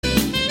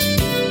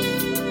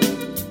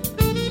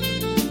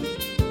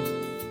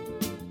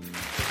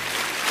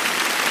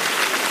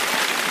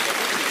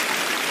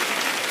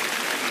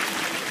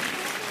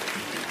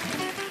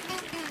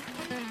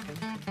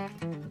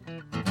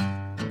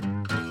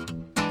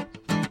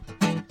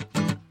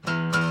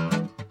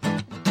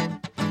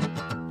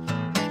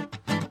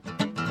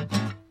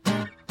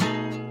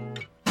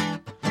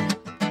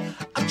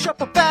chirp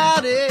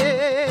about it.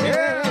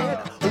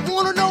 Yeah. I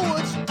wanna know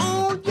what's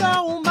on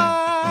your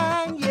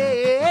mind,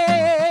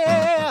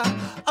 yeah.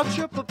 I'll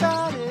chirp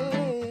about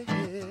it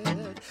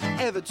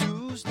every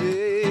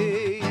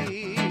Tuesday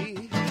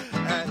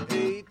at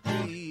 8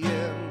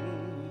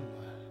 p.m.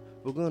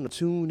 We're gonna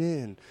tune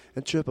in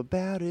and chirp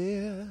about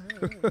it.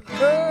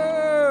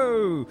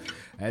 Oh,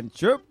 and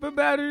chirp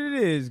about it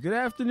is. Good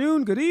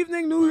afternoon, good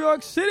evening, New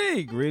York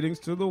City. Greetings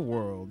to the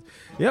world.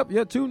 Yep,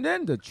 you're tuned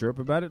in to Chirp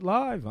About It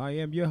Live. I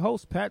am your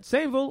host, Pat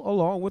Sainville,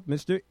 along with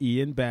Mr.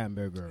 Ian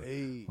Bamberger.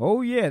 Hey.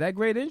 Oh, yeah, that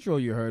great intro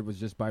you heard was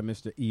just by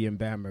Mr. Ian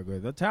Bamberger,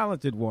 the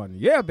talented one.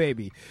 Yeah,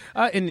 baby.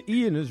 And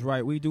Ian is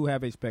right. We do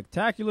have a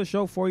spectacular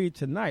show for you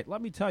tonight.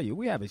 Let me tell you,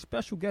 we have a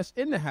special guest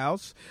in the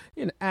house,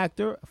 an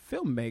actor, a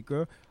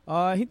filmmaker.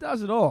 He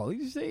does it all.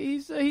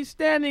 He's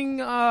standing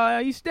 8.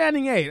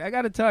 I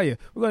got to tell you,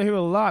 we're going to hear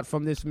a lot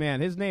from this man.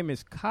 His name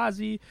is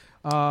Kazy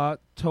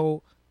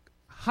Tauginas.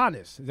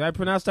 Did I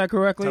pronounce that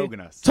correctly?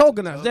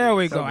 Tauginas. There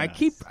we go. I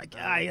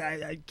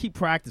keep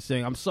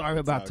practicing. I'm sorry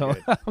about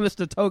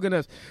Mr.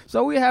 Tauginas.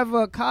 So we have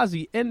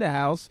Kazy in the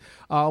house.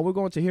 We're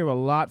going to hear a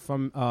lot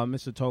from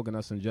Mr.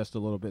 Tauginas in just a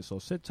little bit, so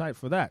sit tight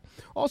for that.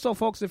 Also,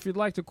 folks, if you'd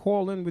like to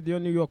call in with your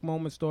New York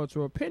moments, thoughts,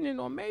 or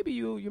opinion, or maybe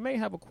you may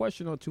have a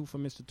question or two for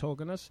Mr.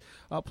 Tauginas,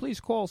 please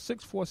call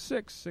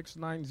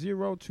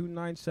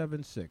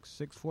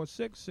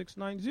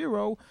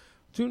 646-690-2976.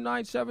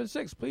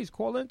 646-690-2976. Please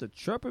call in to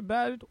chirp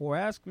about it or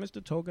ask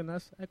Mr.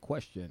 Tauginas a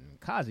question.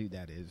 Kazy,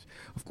 that is.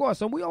 Of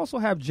course, and we also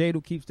have Jade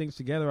who keeps things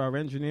together, our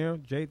engineer.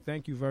 Jade,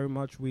 thank you very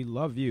much. We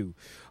love you.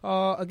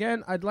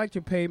 Again, I'd like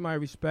to pay my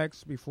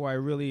respects before I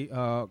really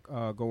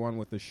go on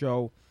with the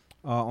show.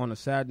 On a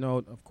sad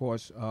note, of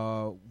course,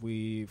 for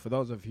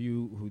those of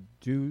you who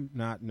do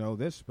not know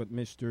this, but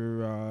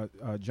Mr.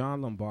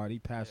 John Lombardi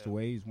passed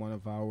away. He's one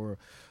of our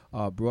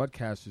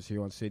broadcasters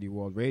here on City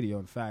World Radio.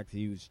 In fact,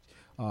 his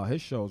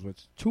shows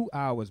was 2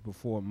 hours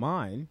before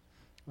mine,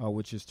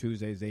 which is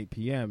Tuesdays 8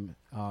 p.m.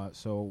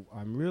 So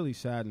I'm really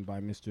saddened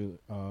by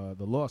the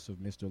loss of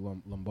Mr.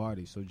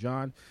 Lombardi. So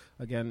John,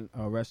 again,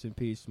 rest in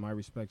peace. My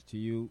respects to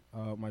you,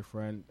 my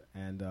friend.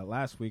 And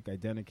last week I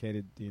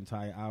dedicated the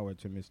entire hour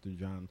to Mr.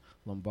 John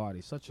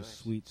Lombardi. Such a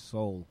sweet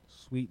soul,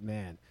 sweet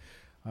man.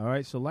 All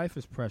right, so life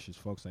is precious,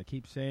 folks. I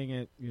keep saying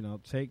it.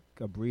 Take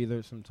a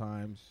breather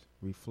sometimes.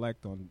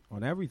 Reflect on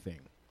everything.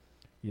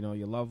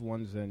 Your loved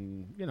ones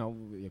and,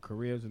 your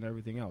careers and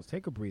everything else.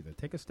 Take a breather.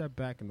 Take a step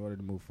back in order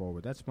to move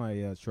forward. That's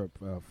my chirp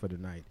for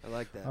tonight. I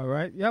like that. All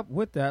right. Yep.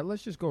 With that,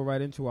 let's just go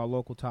right into our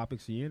local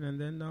topics, Ian, and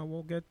then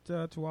we'll get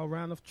to our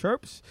round of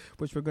chirps,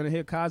 which we're going to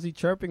hear Kazy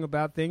chirping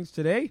about things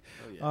today,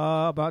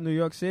 about New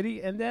York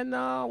City. And then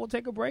we'll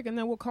take a break, and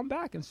then we'll come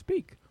back and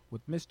speak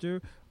with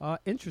Mr.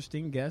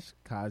 Interesting guest,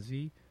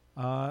 Kazy.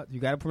 You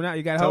got to pronounce.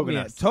 You got to help me.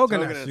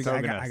 Tauginas.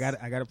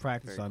 I got to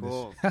practice on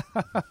this.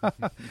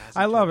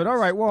 I love it. All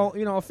right. Well,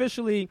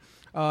 officially,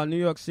 New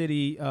York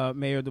City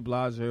Mayor De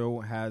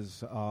Blasio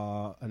has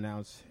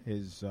announced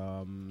his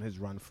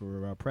run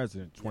for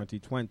president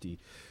 2020.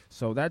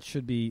 So that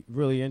should be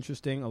really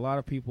interesting. A lot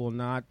of people are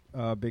not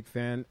big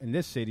fan in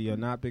this city. Are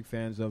not big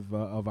fans of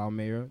our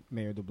mayor,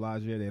 Mayor De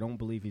Blasio. They don't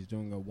believe he's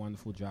doing a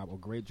wonderful job, or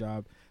great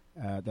job.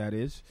 That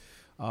is,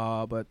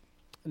 but.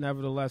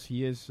 Nevertheless,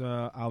 he is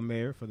our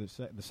mayor for the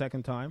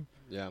second time.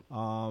 Yeah.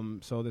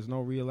 So there's no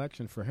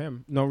re-election for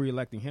him, no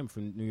re-electing him for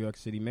New York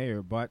City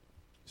mayor. But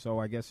so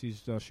I guess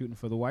he's shooting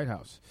for the White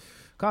House.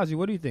 Kazy,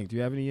 what do you think? Do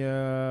you have any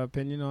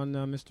opinion on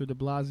Mr. De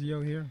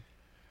Blasio here?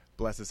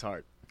 Bless his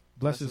heart.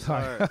 Bless his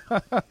heart.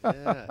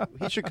 Yeah,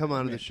 he should come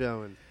on to the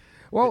show and.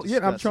 Well,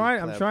 yeah, I'm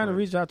trying to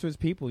reach out to his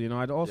people.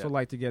 I'd also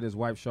like to get his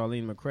wife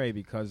Charlene McRae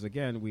because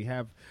again, we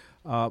have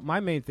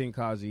my main thing,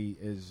 Kazy,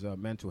 is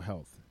mental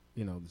health.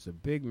 There's a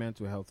big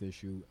mental health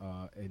issue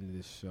in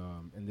this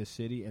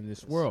city, in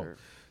this world. Sir.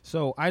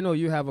 So I know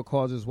you have a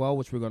cause as well,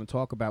 which we're going to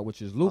talk about,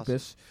 which is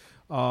lupus.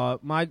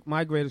 Awesome.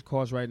 My greatest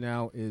cause right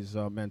now is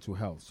mental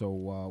health. So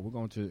we're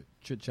going to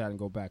chit-chat and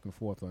go back and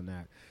forth on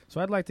that.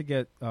 So I'd like to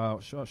get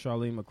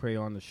Charlene McRae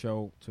on the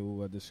show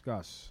to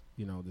discuss,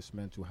 this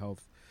mental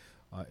health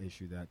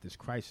issue, this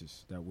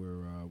crisis that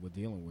we're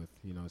dealing with,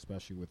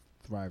 especially with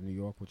Thrive New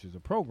York, which is a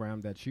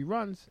program that she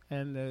runs,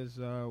 and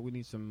we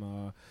need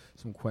some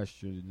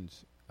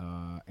questions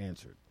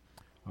answered.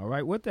 All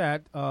right, with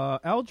that,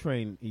 L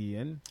Train,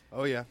 Ian.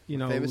 Oh yeah,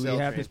 we L have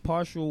Train. this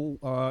partial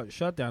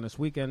shutdown this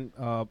weekend,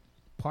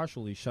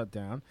 partially shut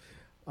down,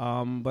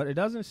 but it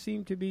doesn't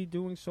seem to be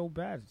doing so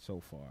bad so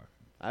far.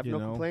 I have no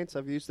complaints.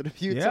 I've used it a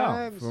few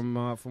times.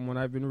 From what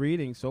I've been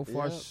reading, so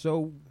far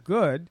so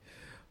good.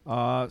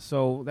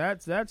 So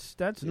that's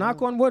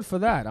knock on wood for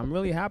that. I'm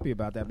really happy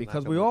about that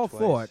because we all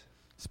thought,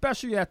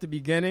 especially at the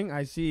beginning,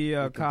 I see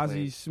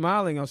Kazy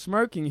smiling or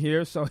smirking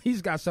here, so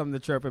he's got something to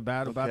chirp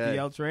about the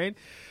L Train.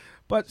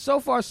 But so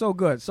far, so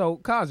good. So,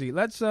 Kazy,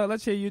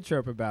 let's hear you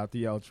chirp about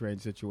the L Train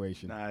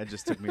situation. It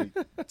just took me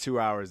 2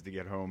 hours to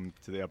get home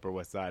to the Upper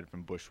West Side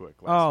from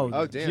Bushwick last week.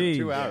 Oh, damn, geez.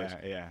 2 hours.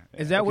 Yeah.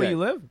 Is that where you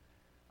live?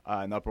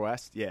 In the Upper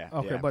West, yeah.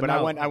 Okay, yeah. but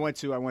I went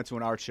to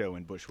an art show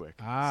in Bushwick.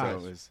 Ah. So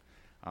it was,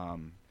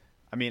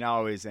 I mean, I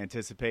always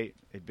anticipate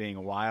it being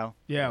a while.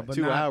 Yeah, but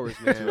 2 not- hours,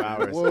 man. 2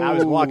 hours. Whoa, I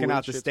was walking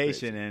out the shit's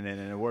station, crazy.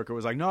 and a worker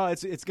was like, "No,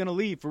 it's gonna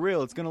leave for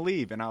real. It's gonna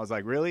leave." And I was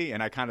like, "Really?"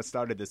 And I kind of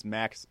started this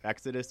max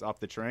exodus off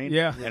the train.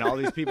 Yeah. And all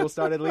these people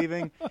started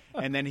leaving,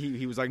 and then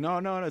he was like, "No,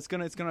 it's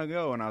gonna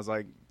go." And I was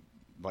like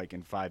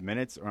in 5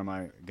 minutes, or am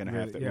I gonna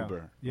have to Yeah.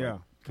 Uber? Yeah.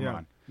 Like, come Yeah.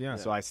 on. Yeah.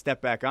 So I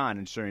stepped back on,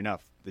 and sure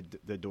enough,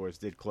 the doors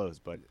did close,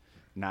 but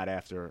not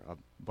after a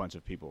bunch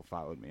of people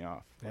followed me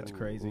off. That's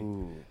crazy.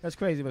 Ooh. That's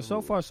crazy. But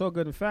so far, so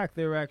good. In fact,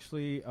 they're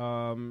actually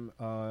a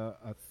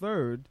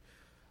third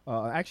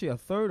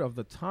of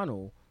the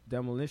tunnel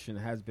demolition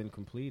has been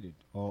completed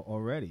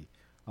already.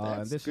 And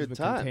That's this good is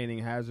time. containing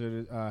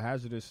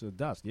hazardous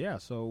dust. Yeah,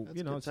 so That's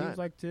it good seems time.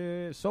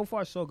 like so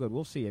far so good.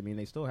 We'll see. I mean,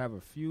 they still have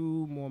a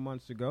few more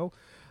months to go.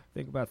 I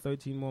think about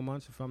 13 more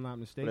months, if I'm not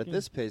mistaken. But at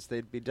this pace,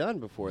 they'd be done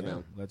before Yeah,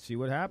 then. let's see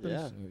what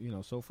happens.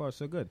 Yeah. So far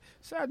so good.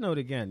 Sad note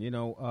again.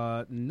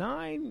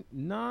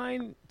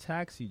 Nine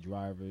taxi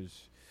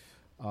drivers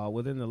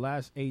within the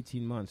last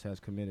 18 months has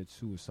committed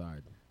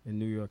suicide in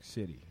New York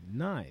City.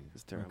 9.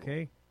 It's terrible.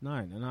 Okay,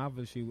 9, and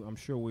obviously, I'm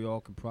sure we all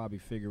can probably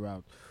figure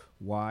out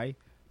why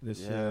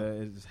this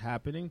is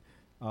happening.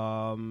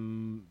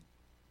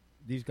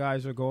 These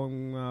guys are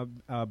going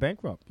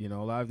bankrupt. A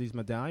lot of these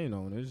medallion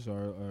owners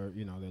are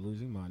they're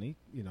losing money,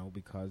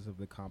 because of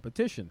the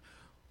competition.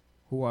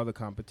 Who are the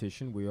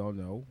competition? We all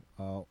know.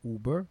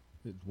 Uber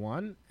is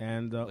one,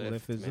 and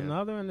Lyft is man.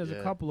 another, and there's a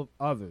Yeah. couple of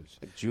others.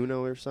 Like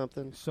Juno or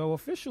something. So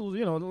officials,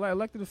 the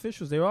elected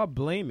officials, they are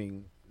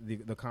blaming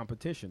the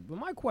competition. But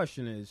my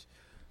question is,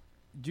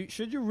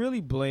 should you really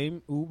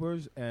blame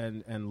Ubers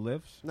and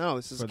Lyfts? No,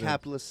 this is For a the-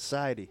 capitalist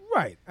society.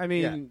 Right. I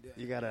mean,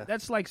 You gotta.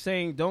 that's like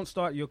saying don't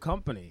start your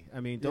company. I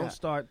mean, don't Yeah.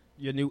 start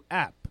your new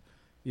app.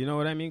 You know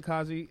what I mean,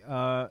 Kazy?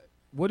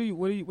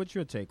 What's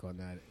your take on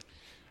that?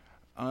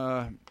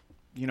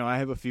 I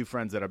have a few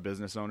friends that are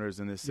business owners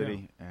in this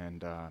city,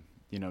 and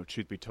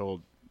truth be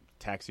told,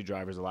 taxi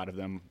drivers, a lot of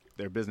them,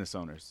 they're business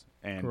owners,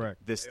 and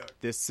Correct.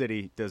 this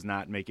city does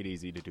not make it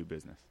easy to do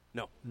business.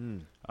 No.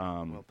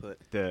 Um, Well put.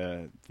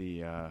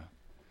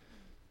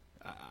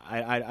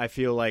 I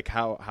feel like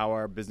how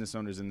are business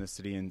owners in this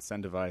city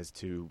incentivized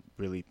to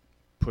really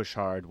push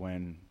hard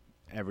when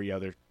every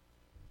other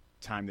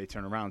time they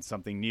turn around,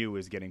 something new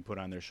is getting put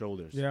on their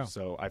shoulders. Yeah.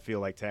 So I feel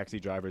like taxi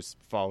drivers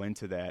fall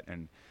into that,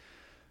 and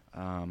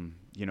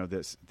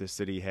this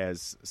city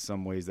has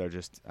some ways that are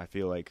just, I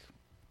feel like,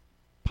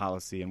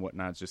 policy and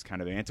whatnot is just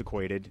kind of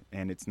antiquated,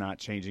 and it's not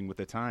changing with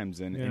the times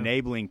and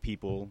enabling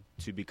people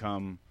to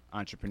become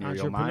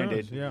entrepreneurial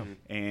minded Yeah.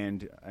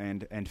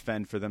 and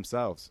fend for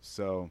themselves.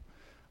 So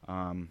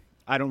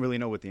I don't really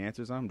know what the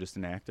answers are. I'm just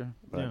an actor,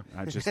 but Yeah.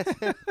 I just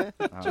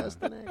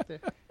Just an actor.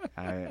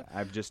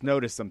 I've just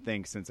noticed some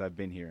things since I've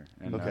been here,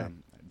 and Okay.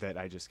 that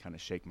I just kind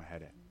of shake my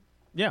head at.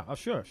 Yeah. Oh,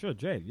 sure.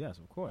 Jay. Yes,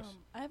 of course.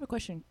 I have a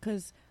question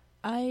because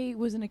I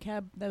was in a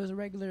cab that was a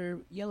regular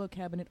yellow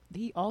cab, and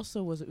he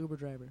also was an Uber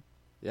driver.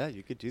 Yeah,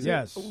 you could do that.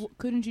 Yes.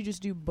 Couldn't you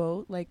just do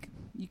both? Like,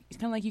 it's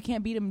kind of like you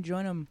can't beat him,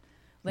 join him.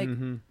 Like,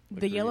 Mhm.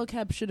 the yellow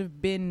cab should have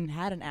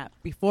had an app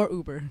before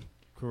Uber.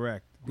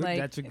 Correct. Good. Like,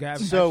 That's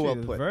a So well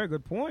actually a put. very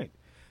good point.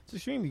 It's an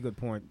extremely good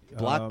point.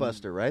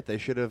 Blockbuster, right? They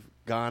should have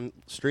gone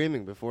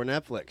streaming before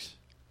Netflix.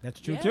 That's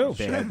true Yeah. too.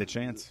 They had the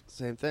chance.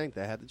 Same thing.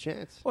 They had the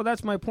chance. Well,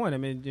 that's my point. I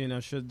mean,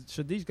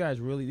 should these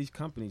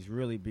companies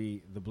really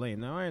be the blame?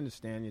 Now, I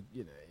understand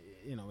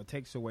it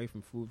takes away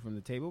from food from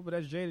the table, but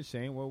as Jade is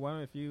saying, well, why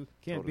don't, if you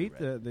can't Totally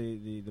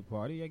beat the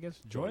party, I guess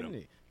join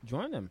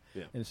them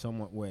Yeah. in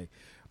somewhat way.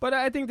 But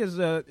I think there's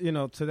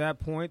to that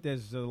point,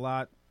 there's a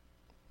lot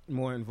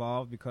more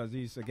involved because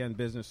these, again,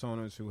 business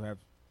owners who have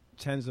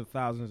tens of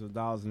thousands of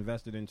dollars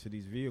invested into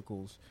these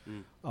vehicles.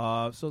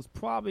 So it's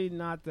probably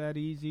not that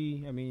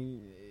easy. I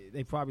mean,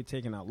 they've probably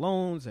taken out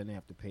loans and they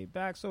have to pay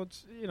back. So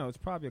it's it's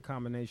probably a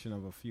combination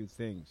of a few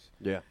things.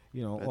 Yeah.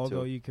 That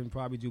Although too. you can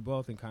probably do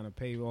both and kind of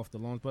pay off the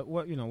loans. But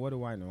what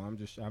do I know? I'm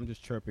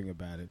just chirping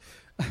about it.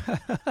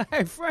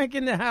 Hey, Frank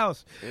in the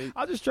house. Hey.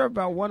 I'll just chirp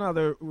about one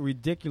other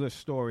ridiculous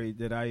story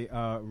that I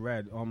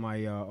read on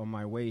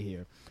my way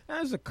here. And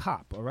there's a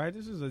cop. All right,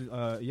 this is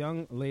a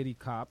young lady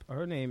cop.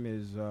 Her name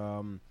is.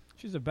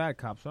 She's a bad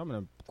cop, so I'm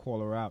going to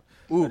call her out.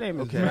 Ooh, Her name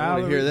is okay, I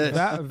wanna hear this.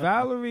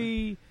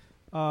 Valerie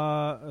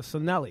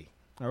Sinelli.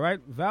 All right,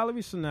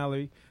 Valerie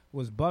Sinelli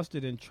was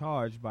busted and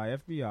charged by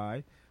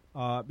FBI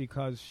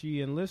because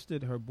she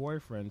enlisted her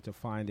boyfriend to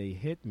find a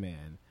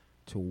hitman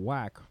to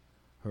whack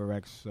her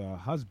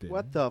ex-husband.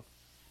 What the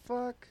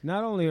fuck?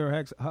 Not only her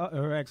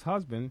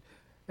ex-husband,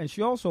 and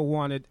she also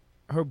wanted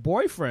her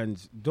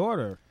boyfriend's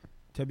daughter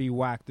to be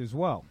whacked as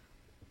well.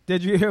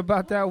 Did you hear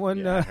about that one?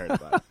 Yeah, I heard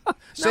about it.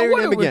 Say her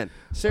what name it was- again.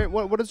 Say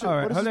what is her? All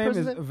right, What is her this name is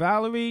person's name?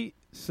 Valerie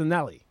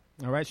Sinelli.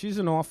 All right, she's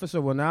an officer.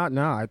 Well,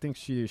 now I think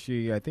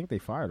I think they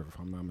fired her, if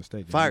I'm not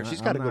mistaken. Fired. I'm She's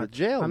not- got to I'm go not- to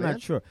jail, I'm man.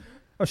 not sure.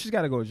 Oh, she's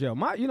got to go to jail.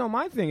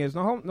 My thing is,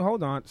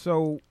 hold on.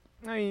 So,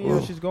 I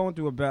mean, she's going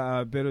through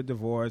a bitter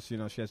divorce. She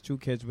has 2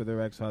 kids with her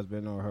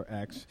ex-husband or her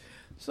ex.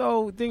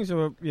 So things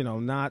are,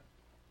 not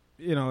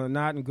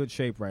in good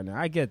shape right now.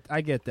 I get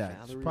that.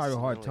 It's Valerie probably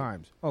hard Sinelli.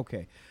 times.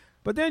 Okay.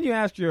 But then you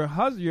asked your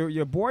husband,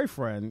 your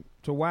boyfriend,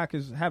 to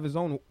have his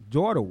own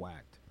daughter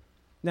whacked.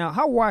 Now,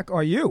 how whack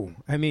are you?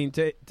 I mean,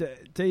 to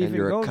even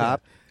you're go a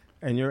cop?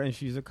 there. And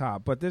she's a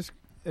cop. But this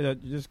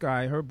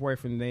guy, her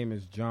boyfriend's name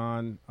is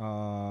John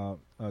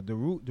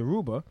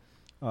Deruba.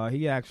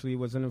 He actually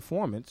was an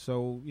informant,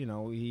 so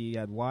he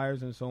had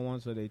wires and so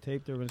on. So they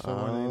taped her and so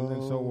on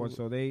and so on.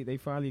 So they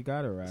finally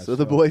got her ass. So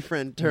the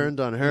boyfriend turned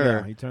on her.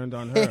 Yeah, he turned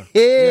on her.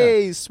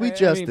 Hey, sweet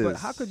justice. But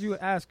how could you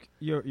ask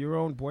your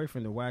own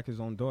boyfriend to whack his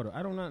own daughter?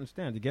 I don't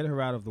understand. To get her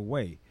out of the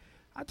way.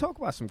 I talk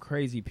about some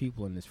crazy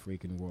people in this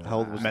freaking world. How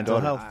old was mental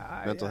the health.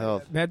 Mental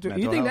health.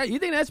 You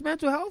think that's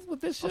mental health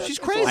with this shit? She's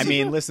crazy. I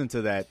mean, listen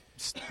to that.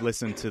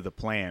 Listen to the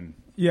plan.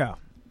 Yeah.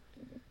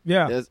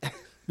 It's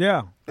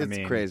I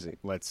mean, crazy.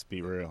 Let's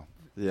be real.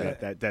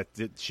 Yeah. That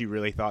she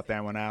really thought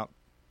that one out.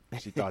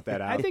 She thought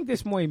that out. I think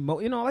there's more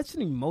that's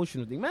an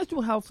emotional thing.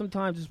 Mental health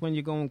sometimes is when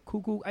you're going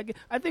cuckoo.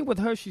 I think with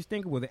her, she's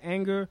thinking with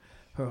anger,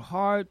 her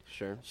heart.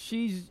 Sure.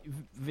 She's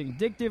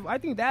vindictive. I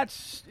think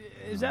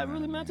is that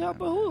really mental health?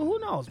 But who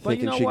knows? But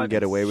Thinking you know she what? can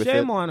get away with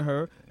Shame it? on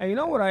her. And you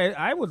know what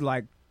I would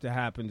like to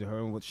happen to her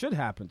and what should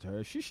happen to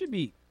her? She should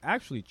be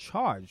actually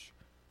charged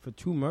for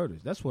 2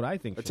 murders. That's what I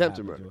think should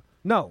Attempted happen to murder. her.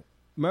 No.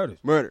 Murders.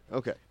 Murder.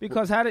 Okay.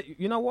 Because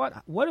you know what?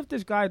 What if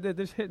this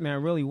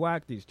hitman really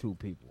whacked these 2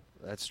 people?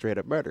 That's straight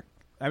up murder.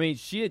 I mean,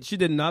 she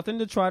did nothing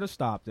to try to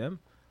stop them.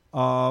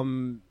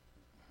 In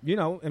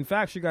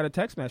fact, she got a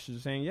text message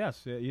saying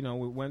yes. We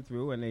went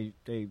through and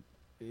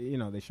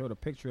they showed a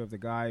picture of the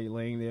guy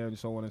laying there and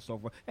so on and so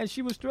forth, and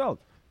she was thrilled.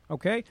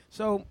 Okay,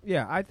 so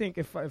yeah, I think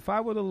if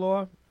I were the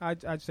law,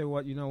 I'd say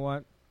you know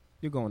what,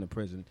 you're going to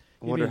prison.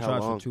 You're being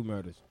charged for 2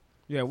 murders.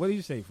 Yeah, what do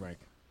you say, Frank?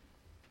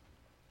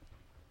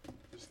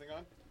 This thing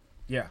on?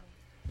 Yeah.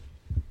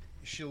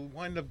 She'll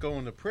wind up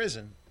going to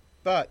prison,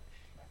 but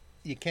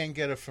you can't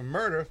get her for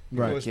murder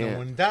Right. because no Can't.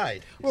 one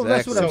died. Well,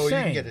 that's what Exactly. I'm So you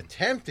saying. can get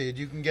attempted.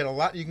 You can get a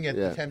lot. You can get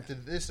Yeah.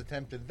 attempted this,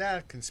 attempted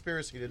that,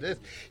 conspiracy to this.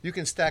 You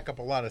can stack up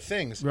a lot of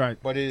things. Right.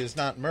 But it is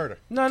not murder.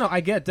 No,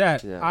 I get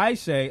that. Yeah. I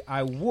say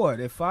I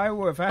would if I had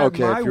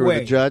Okay, my if you were way.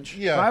 the judge.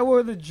 Yeah. If I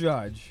were the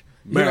judge,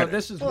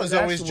 this is Well, there's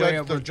that's always the way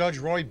I the would- Judge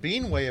Roy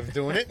Bean way of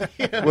doing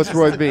it. What's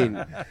Roy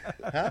Bean?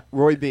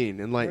 Roy Bean,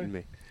 enlighten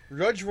me.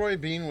 Judge Roy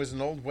Bean was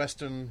an old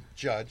Western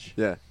judge.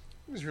 Yeah.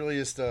 He was really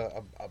just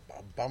a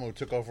bum who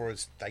took over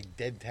his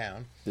dead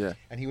town, Yeah.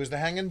 and he was the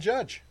hanging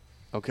judge.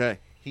 Okay.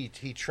 He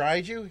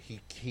tried you.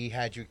 He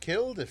had you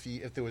killed. If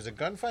there was a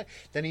gunfight,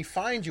 then he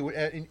fined you.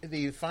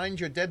 He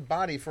fined your dead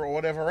body for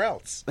whatever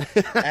else,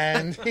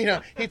 and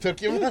he took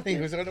your money.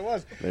 Was what it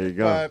was. There you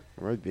go.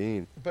 Roy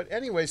Bean. But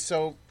anyway,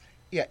 so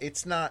yeah,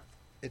 it's not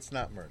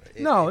murder.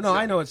 No, it's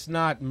I know it's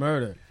not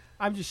murder.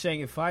 I'm just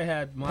saying if I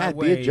had my Pat, be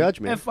way, a judge,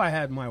 man. if I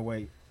had my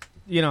way,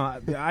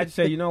 I'd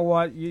say, you know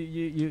what,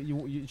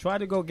 you try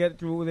to go get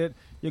through with it,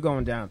 you're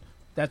going down.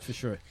 That's for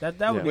sure. That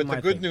would be But my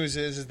the good thing. news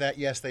is that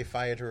yes, they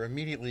fired her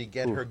immediately.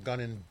 Get her gun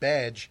and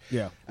badge.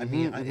 Yeah. I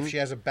mean, if she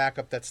has a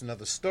backup, that's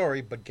another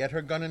story. But get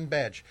her gun and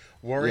badge.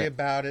 Worry Yeah.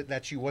 about it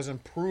that she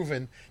wasn't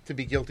proven to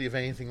be guilty of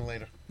anything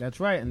later. That's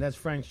right, and that's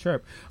Frank's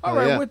Chirp. All Oh,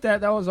 right, yeah. with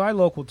that was our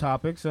local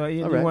topics. Ian, All do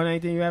you right. want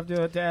anything you have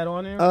to add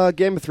on here?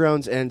 Game of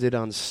Thrones ended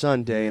on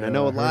Sunday, and I Yeah,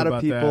 know I a lot heard of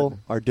about people that.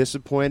 are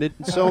disappointed,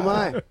 and so am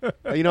I.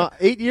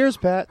 8 years,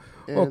 Pat.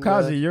 Well, and,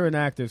 Kazy, you're an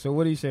actor, so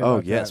what do you say oh,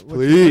 about yes, that?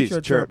 please, What's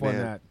your Chirp, Chirp on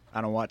man. that?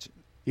 I don't watch it.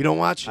 You don't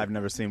watch it? I've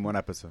never seen one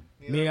episode.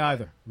 Me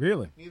either.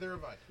 Really? Neither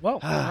have I. Well,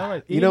 all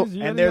right. You know- Ian's-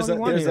 you're And the there's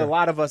only one a here.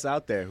 lot of us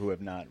out there who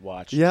have not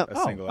watched Yep. a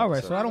Oh, single all right,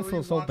 episode. so I don't Why feel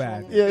you so watch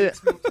bad. all of Yeah, yeah.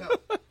 Bates Motel?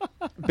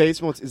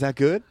 Bates Motel. Is that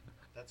good?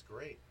 That's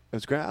great.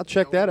 That's great. I'll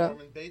check You know that who out.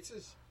 Norman Bates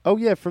is? Oh,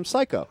 yeah, from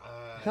Psycho.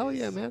 Hell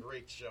yeah, It's man. A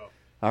great show.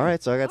 All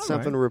right, so I got All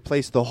something right. to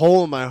replace the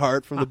hole in my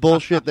heart from the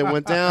bullshit that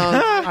went down.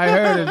 I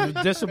heard it was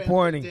Spend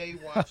disappointing. the day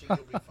watching, you'll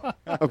be fine.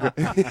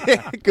 Okay.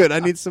 Good.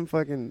 I need some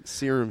fucking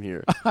serum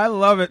here. I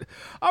love it.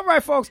 All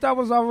right, folks, that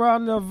was our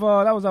round of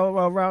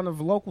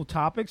local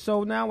topics.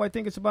 So now I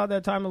think it's about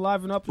that time to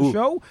liven up the Ooh.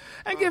 show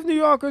and give New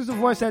Yorkers the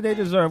voice that they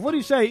deserve. What do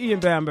you say,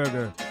 Ian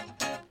Bamberger?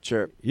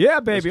 Chirp.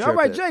 Yeah, baby. Let's All chirp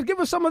right, it. Jay, give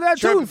us some of that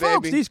Chirp tune, it,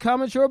 folks. baby. These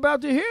comments you're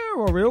about to hear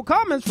are real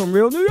comments from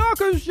real New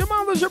Yorkers, your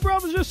mothers, your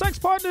brothers, your sex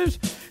partners,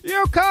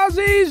 your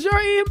Kazys,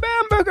 your Ian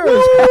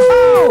Bambergers.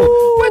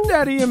 With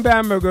that, Ian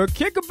Bamberger,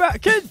 chirp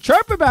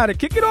about it.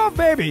 Kick it off,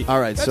 baby. All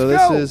right, Let's so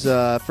go. this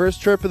is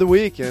first chirp of the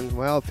week, and,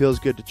 well, it feels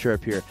good to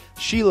chirp here.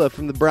 Sheila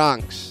from the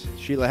Bronx.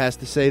 Sheila has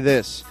to say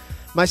this.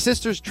 My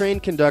sister's train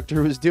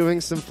conductor was doing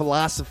some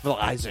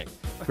philosophizing.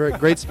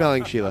 Great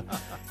spelling, Sheila.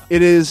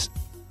 It is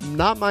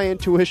not my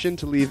intuition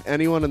to leave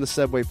anyone on the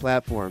subway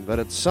platform, but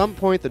at some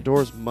point the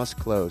doors must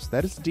close.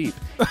 That is deep.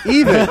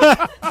 Even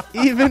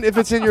if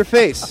it's in your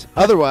face.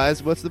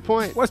 Otherwise, what's the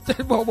point? What is the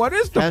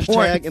Hashtag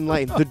point?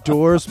 enlighten. The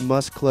doors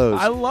must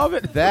close. I love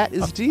it. That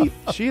is deep.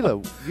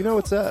 Sheila, you know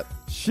what's up.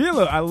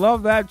 Sheila, I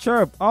love that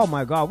chirp. Oh,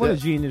 my God. What a Yeah.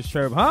 genius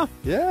chirp, huh?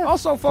 Yeah.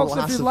 Also, folks,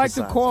 if you'd like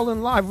to Philosophizing. call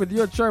in live with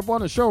your chirp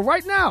on the show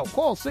right now,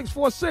 call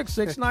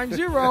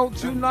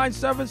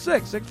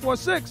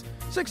 646-690-2976.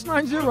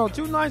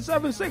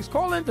 646-690-2976.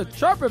 Call in to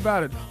chirp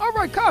about it. All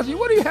right, Kazy,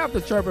 what do you have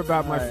to chirp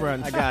about, my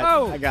friend?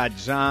 I got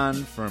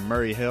John from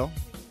Murray Hill.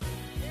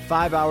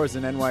 5 hours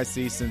in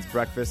NYC since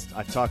breakfast.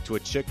 I've talked to a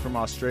chick from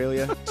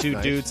Australia, 2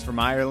 Nice. dudes from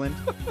Ireland.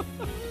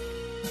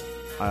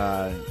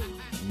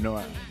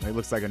 No, it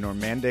looks like a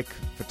Normandic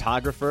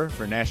photographer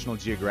for National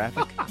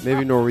Geographic.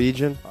 Maybe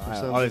Norwegian or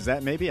something. Is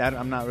that maybe?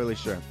 I'm not really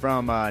sure.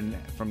 From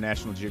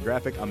National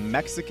Geographic, a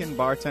Mexican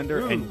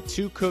bartender, and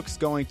 2 cooks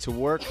going to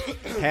work.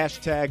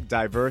 Hashtag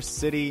diverse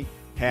city.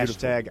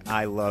 Hashtag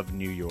I love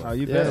New York. Oh,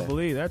 you better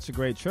believe that's a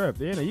great chirp.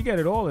 You get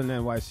it all in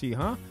NYC,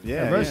 huh?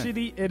 Yeah,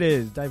 Diversity, it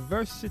is.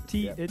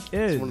 Diversity, it is.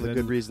 It's one of the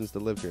good reasons to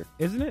live here.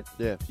 Isn't it?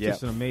 Yeah.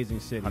 Just an amazing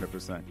city.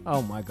 100%.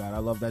 Oh, my God. I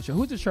love that show.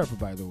 Who's the chirper,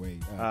 by the way?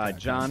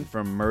 John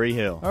from Murray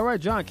Hill. All right,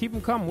 John, keep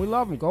them coming. We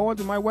love them. Go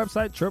onto my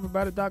website,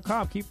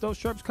 chirpaboutit.com. Keep those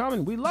chirps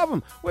coming. We love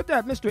them. With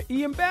that, Mr.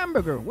 Ian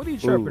Bamberger, what are you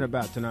chirping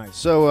about tonight?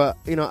 So,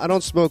 I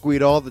don't smoke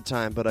weed all the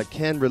time, but I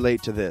can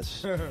relate to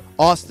this.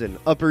 Austin,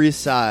 Upper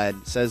East Side,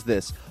 says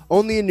this.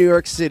 Only in New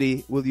York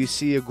City will you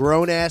see a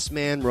grown-ass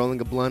man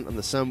rolling a blunt on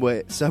the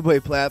subway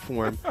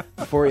platform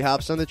before he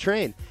hops on the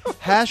train.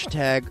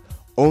 Hashtag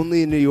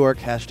only in New York,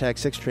 hashtag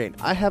 6train.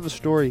 I have a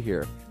story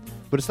here,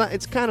 but it's not.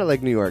 It's kind of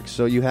like New York.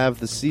 So you have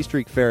the C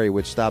Street Ferry,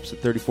 which stops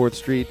at 34th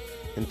Street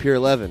and Pier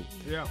 11.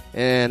 Yeah.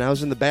 And I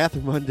was in the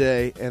bathroom one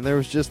day, and there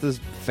was just this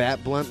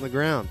fat blunt in the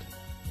ground.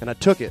 And I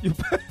took it. And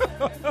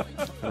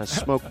I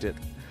smoked it.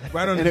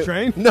 Right on And the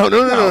train? No,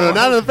 not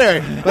on the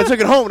ferry. But I took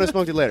it home and I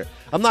smoked it later.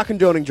 I'm not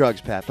condoning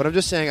drugs, Pat, but I'm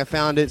just saying I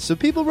found it. So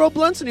people roll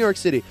blunts in New York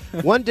City.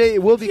 One day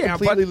it will be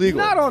completely but legal.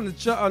 Not on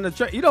the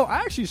train. I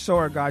actually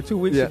saw a guy 2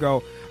 weeks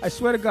ago. I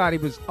swear to God, he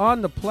was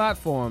on the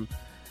platform,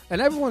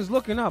 and everyone's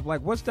looking up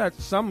like, "What's that?"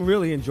 Some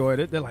really enjoyed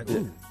it. They're like,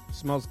 "Ooh,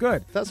 smells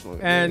good." That's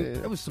smoking. And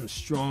Yeah. it was some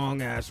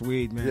strong ass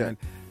weed, man. Yeah.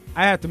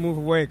 I had to move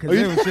away because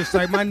it was just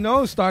like my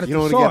nose started You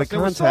to don't sauce. wanna get a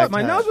It was contact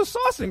my high. nose was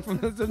saucing from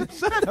the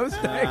side of the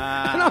thing.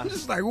 And I'm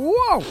just like,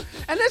 whoa.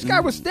 And this guy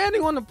was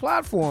standing on the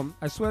platform,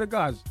 I swear to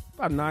God, it's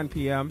about 9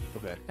 p.m.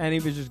 Okay. And he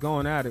was just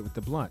going at it with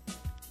the blunt.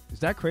 Is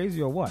that crazy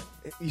or what?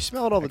 You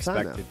smell it all the time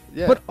Expected.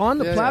 now. Yeah. But on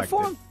the Yeah,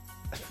 platform?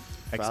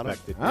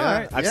 Expected. All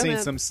right. I've Yeah, seen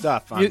man. some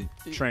stuff on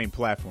train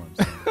platforms.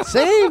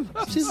 Same.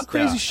 See some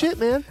crazy Yeah. shit,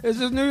 man. This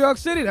is New York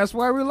City. That's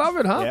why we love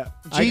it, huh? Yeah.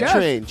 I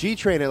guess.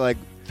 G-Train at like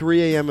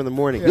 3 a.m. in the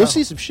morning. Yeah. You'll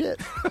see some shit.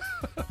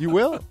 You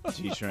will.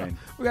 G-Train.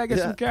 We got to get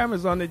Yeah. some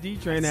cameras on the D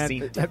train at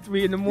Seen it.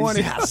 3 in the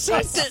morning. I've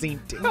seen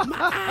it.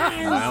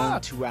 My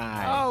own 2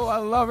 eyes. Oh, I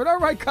love it. All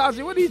right,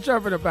 Kazy, what are you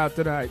chirping about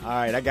tonight? All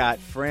right, I got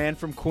Fran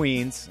from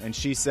Queens, and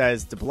she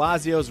says de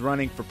Blasio's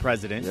running for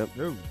president,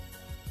 Yep.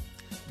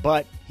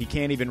 but he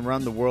can't even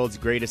run the world's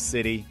greatest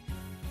city,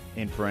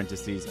 in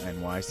parentheses,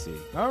 NYC.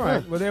 All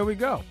right. Well, there we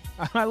go.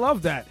 I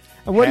love that.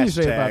 And what do you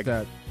say about Hashtag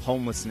that?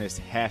 Homelessness,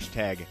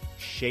 hashtag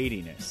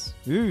shadiness.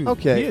 Ooh,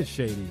 Okay. He is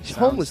shady.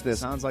 Homelessness.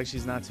 Sounds like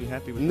she's not too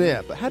happy with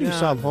Yeah, but how do you No,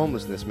 solve no,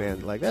 homelessness, man?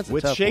 Like that's a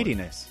with tough one.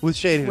 shadiness. With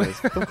shadiness,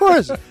 of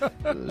course.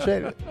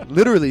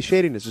 Literally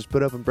shadiness. Just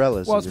put up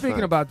umbrellas. Well, and you're speaking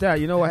fine. about that,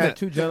 I had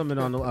 2 gentlemen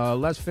on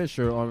Les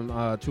Fisher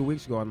on 2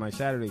 weeks ago on my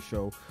Saturday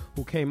show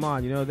who came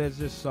on. There's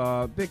this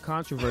big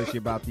controversy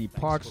about the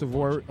Park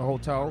Savoy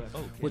Hotel,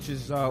 which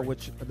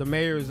the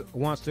mayor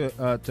wants to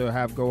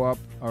have go up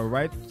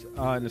right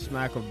in the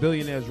smack of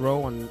Billionaires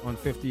Row on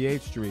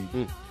 58th Street.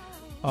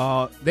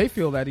 They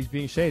feel that he's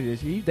being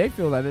shady. They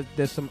feel that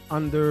there's some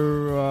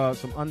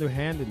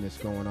underhandedness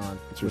going on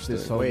with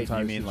this whole Wait,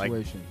 entire you mean like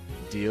situation.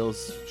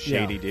 deals,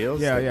 shady deals?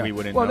 Yeah, that yeah. we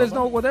wouldn't well, know there's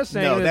about? no. Well, they're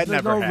saying No, there's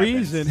that no never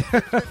happens. reason.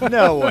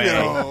 No way.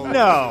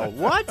 No.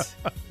 What?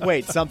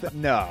 Wait, something?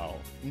 No.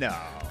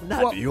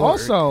 Well,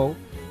 also,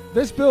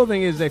 this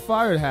building is a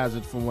fire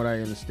hazard, from what I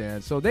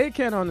understand. So they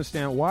can't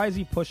understand why is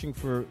he pushing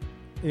for,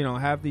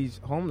 have these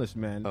homeless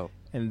men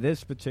in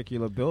this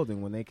particular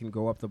building when they can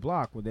go up the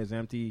block where there's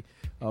empty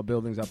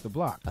buildings up the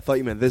block. I thought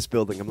you meant this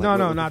building. I'm like,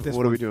 No, what, not this What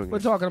one. are we doing? We're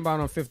here? talking about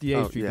on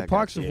 58th Street, yeah, the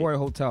Park gotcha. Savoy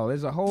Hotel.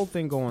 There's a whole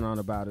thing going on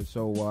about it.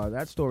 So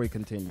that story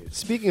continues.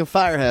 Speaking of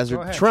fire Go hazard,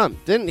 ahead.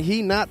 Trump, didn't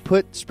he not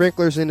put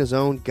sprinklers in his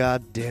own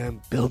goddamn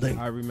building?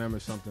 I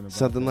remember something about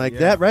Something that. like Yeah,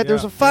 that, right?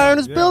 There's yeah, a fire in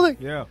yeah, his building.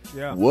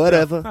 Yeah.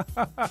 Whatever.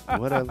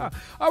 Whatever.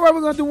 All right,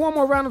 we're going to do one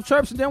more round of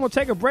chirps, and then we'll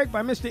take a break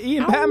by Mr.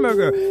 Ian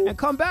Bamberger and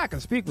come back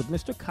and speak with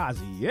Mr.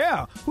 Kazy.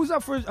 Yeah. Who's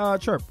up for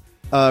chirp?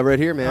 Right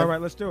here, man. All right,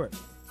 let's do it.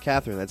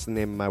 Catherine, that's the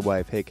name of my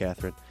wife. Hey,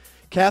 Catherine.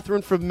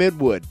 Catherine from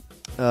Midwood.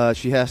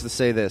 She has to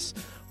say this.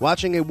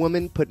 Watching a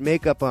woman put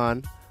makeup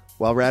on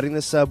while riding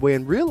the subway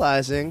and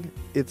realizing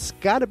it's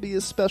got to be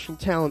a special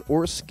talent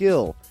or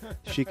skill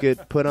she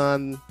could put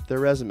on their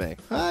resume.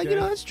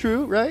 It's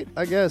true, right?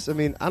 I guess. I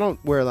mean, I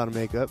don't wear a lot of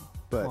makeup,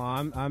 but...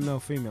 Well, I'm no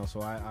female,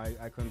 so I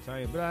couldn't tell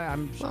you. But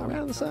I'm Well,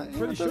 around the side,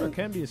 pretty yeah, sure it doesn't-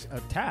 can be a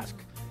task.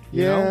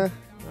 You yeah.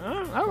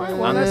 know? All right, On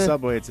well, that Eh.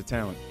 subway, it's a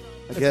talent.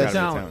 I It's guess. a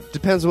talent.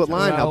 Depends what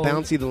line, how Well-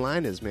 bouncy the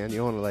line is, man. You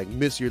don't want to, like,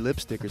 miss your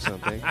lipstick or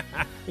something. you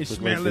Look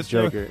smear like the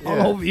lipstick Joker. all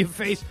Yeah. over your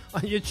face,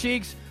 on your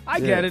cheeks. I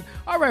Yeah. get it.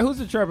 All right, who's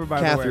the chirper,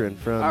 by the way? Catherine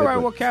from All right,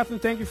 Midwood. well, Catherine,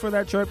 thank you for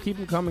that chirp. Keep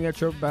them coming at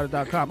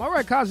chirpabout.com. All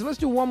right, Kazy, let's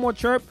do one more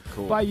chirp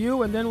by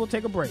you, and then we'll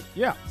take a break.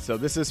 Yeah. So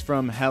this is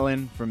from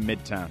Helen from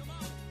Midtown.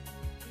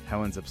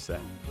 Helen's upset.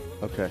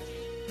 Okay.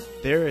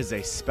 There is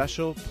a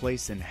special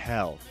place in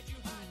hell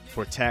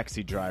for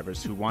taxi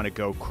drivers who want to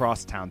go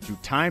crosstown through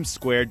Times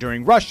Square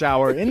during rush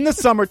hour in the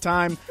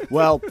summertime.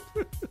 Well,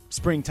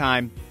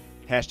 springtime.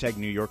 Hashtag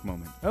New York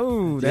moment.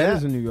 Oh, that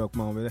is Yeah. a New York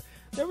moment.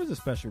 There was a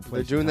special place.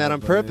 They're doing that on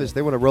but, purpose.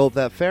 They want to roll up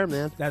that fare,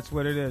 man. That's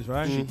what it is,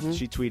 right?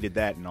 She tweeted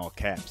that in all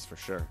caps for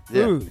sure.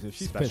 Yeah. Dude, if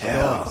she's Special pissed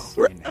off.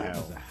 place in hell.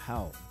 What the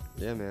hell?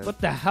 Yeah, man. What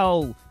the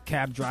hell,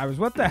 cab drivers?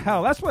 What the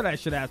hell? That's what I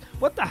should ask.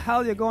 What the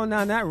hell you going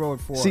down that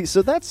road for? See,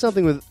 so that's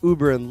something with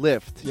Uber and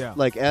Lyft. Yeah.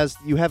 Like, as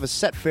you have a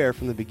set fare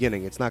from the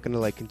beginning, it's not going to,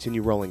 like,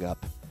 continue rolling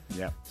up.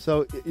 Yeah.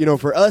 So,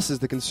 for us as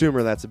the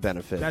consumer, that's a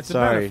benefit. That's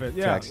Sorry, a benefit,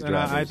 yeah. taxi And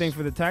drivers. I think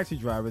for the taxi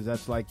drivers,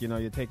 that's like, you're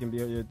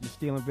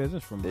stealing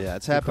business from us. Yeah,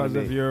 it's happened because to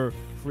of me. your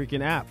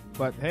freaking app.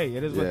 But hey,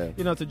 it is Yeah.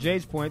 what, to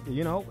Jay's point,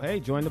 hey,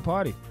 join the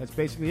party. That's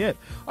basically it.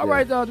 All Yeah.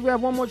 right, do we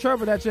have one more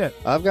chirp or that's it?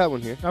 I've got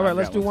one here. All right, I've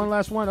let's got do one one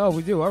last one. Oh,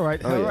 we do. All right.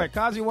 Oh, All yeah. right.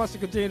 Kazy wants to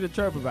continue to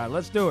chirp about it.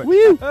 Let's do it.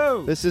 Woo!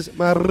 Oh. This is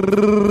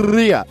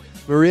Maria.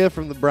 Maria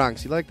from the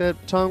Bronx. You like that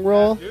tongue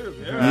roll?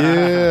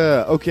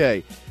 Yeah.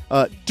 Okay.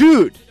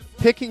 Dude,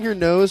 picking your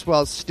nose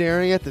while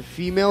staring at the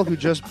female who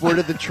just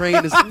boarded the train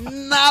is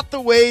not the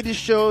way to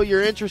show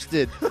you're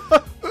interested.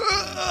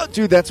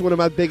 Dude, that's one of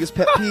my biggest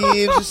pet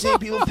peeves, is seeing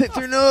people pick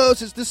their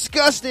nose. It's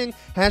disgusting.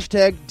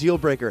 Hashtag deal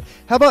breaker.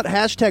 How about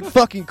hashtag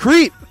fucking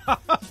creep?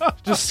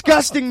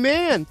 Disgusting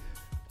man.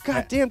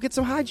 God damn, get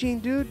some hygiene,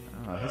 dude.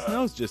 Oh, his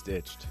nose just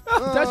itched.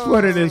 That's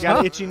what it is. Got an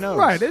huh? itchy nose.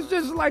 Right. It's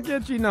just like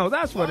itchy nose.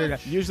 That's what it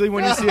is. Usually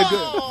when you see a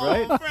good,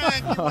 right?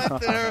 Frank, you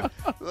went there.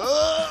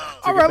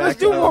 All right, back let's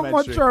to do one more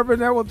elementary. chirp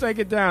and then we'll take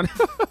it down.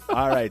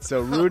 All right,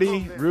 so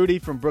Rudy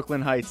from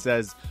Brooklyn Heights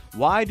says,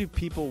 "Why do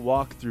people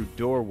walk through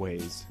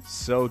doorways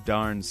so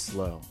darn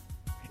slow?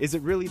 Is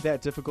it really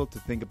that difficult to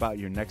think about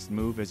your next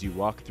move as you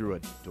walk through a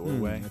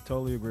doorway?" I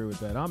totally agree with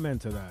that. I'm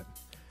into that.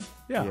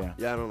 Yeah.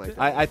 Yeah, I don't like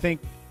that. I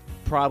think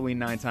probably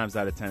 9 times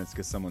out of 10 it's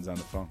because someone's on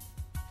the phone.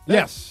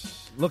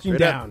 Yes. Looking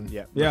Straight up. down.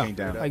 Yeah, Yeah. looking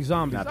down. Like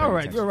zombies. Not All paying right,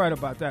 attention. you're right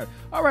about that.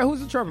 All right,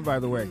 who's the chirping, by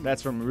the way?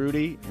 That's from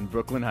Rudy in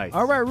Brooklyn Heights.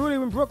 All right, Rudy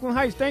in Brooklyn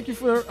Heights, thank you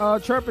for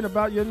chirping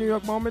about your New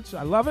York moments.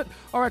 I love it.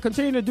 All right,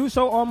 continue to do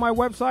so on my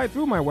website,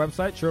 through my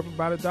website,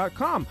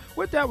 chirpaboutit.com.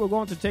 With that, we're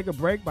going to take a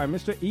break by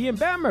Mr. Ian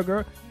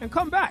Bamberger and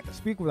come back and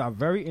speak with our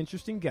very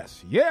interesting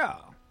guest. Yeah,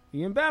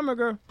 Ian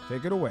Bamberger,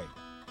 take it away.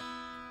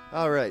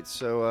 All right,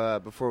 so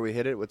before we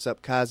hit it, what's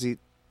up, Kazy?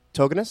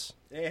 Tauginas?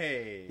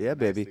 Hey. Yeah,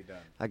 baby. nicely done.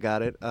 I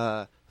got it.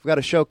 I've got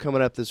a show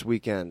coming up this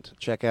weekend.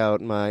 Check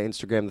out my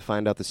Instagram to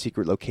find out the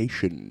secret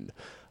location.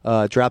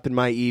 Dropping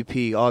my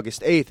EP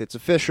August 8th. It's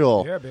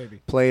official. Yeah,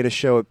 baby. Playing a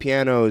show at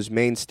Piano's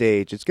main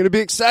stage. It's going to be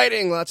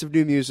exciting. Lots of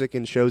new music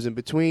and shows in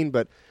between,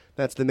 but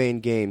that's the main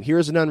game.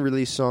 Here's an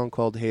unreleased song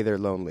called Hey There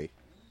Lonely.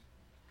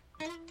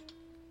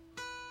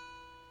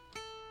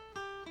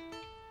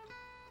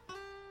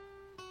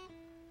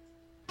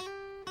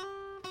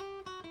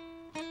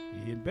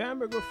 Ian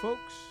Bamberger,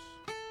 folks.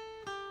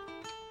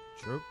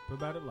 Chirp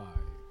about it live.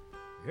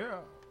 Yeah.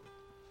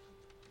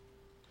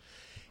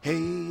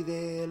 Hey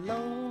there,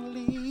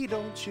 lonely,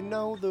 don't you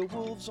know the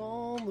wolves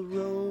on the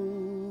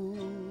road?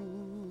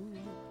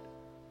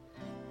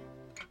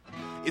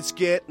 It's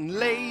getting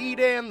late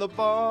and the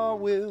bar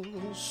will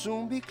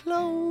soon be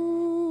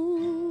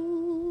closed.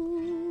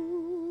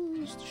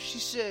 She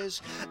says,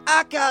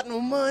 I got no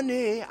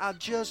money, I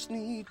just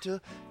need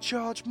to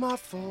charge my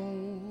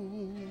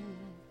phone.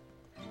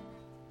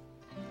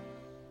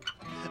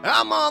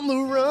 I'm on the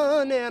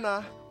run and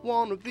I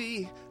wanna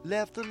be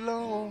left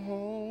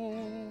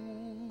alone.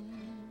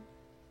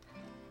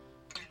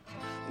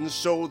 And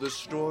so the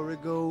story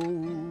goes,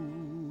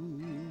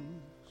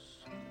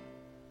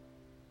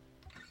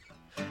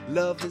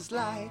 love is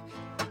like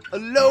a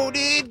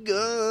loaded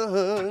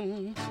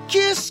gun.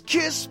 Kiss,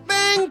 kiss,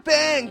 bang,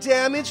 bang,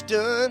 damage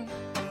done.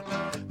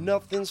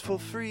 Nothing's for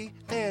free,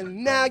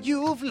 and now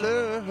you've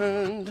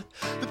learned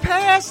the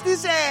past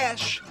is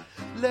ash,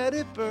 let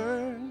it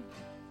burn.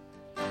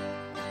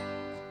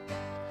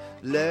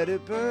 Let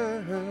it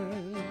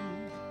burn.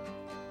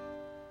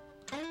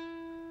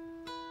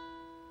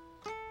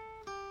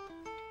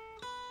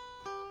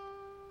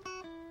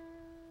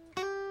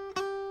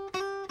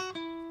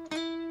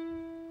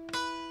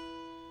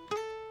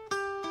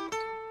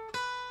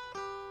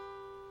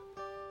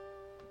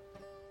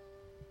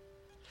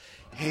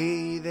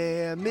 Hey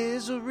there,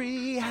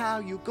 misery, how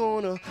you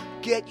gonna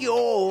get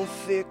your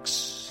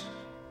fix?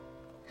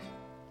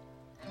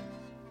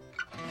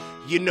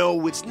 You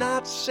know it's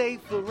not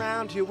safe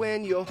around here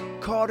when you're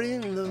caught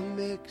in the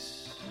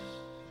mix.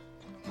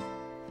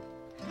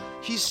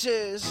 He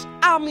says,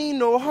 I mean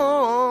no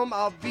harm,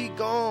 I'll be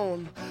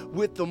gone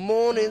with the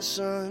morning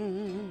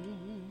sun.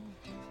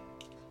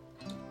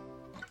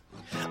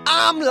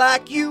 I'm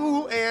like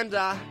you and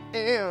I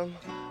am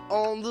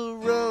on the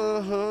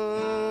run.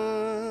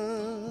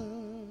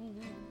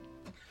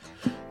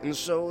 And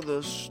so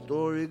the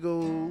story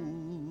goes,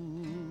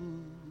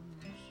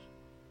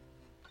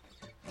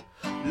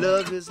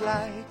 love is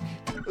like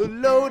a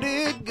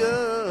loaded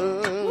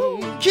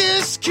gun.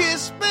 Kiss,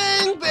 kiss,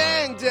 bang,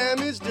 bang,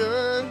 damage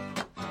done.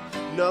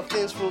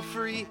 Nothing's for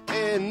free,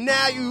 and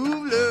now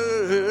you've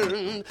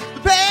learned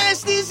the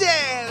past is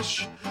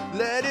ash.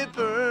 let it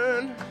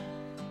burn.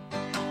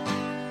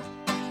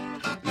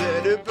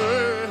 Let it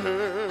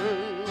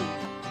burn.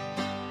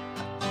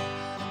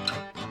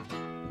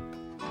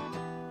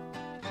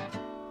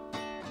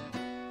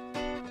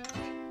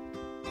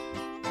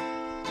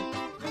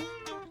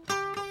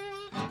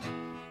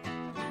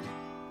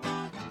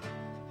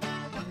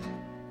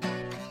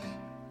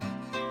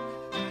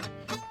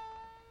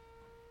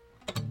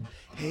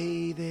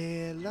 Hey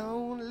there,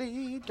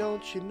 lonely,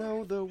 don't you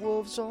know the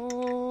wolf's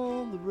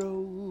on the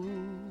road?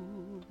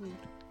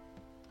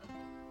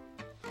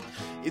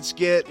 It's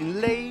getting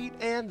late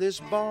and this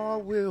bar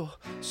will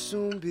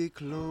soon be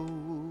closed.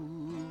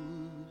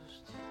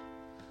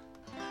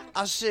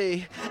 I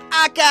say,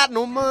 I got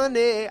no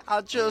money,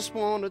 I just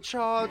want to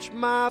charge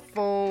my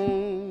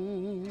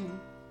phone.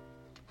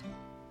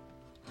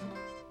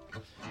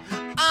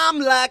 I'm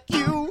like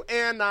you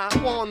and I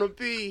want to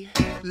be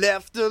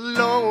left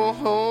alone.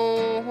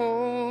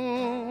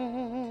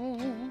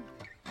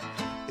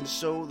 And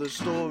so the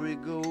story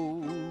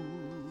goes.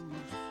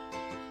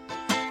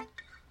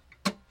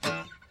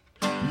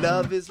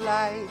 Love is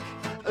like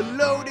a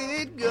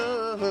loaded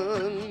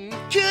gun.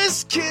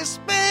 Kiss, kiss,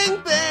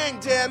 bang, bang,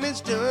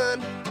 damage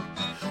done.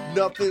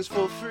 Nothing's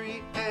for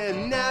free,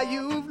 and now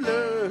you've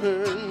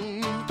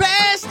learned.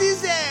 Past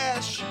is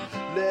ash,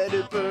 let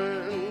it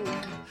burn.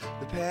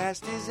 The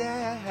past is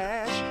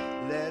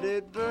ash, let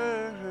it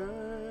burn.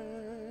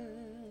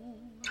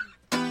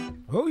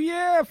 Oh,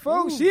 yeah,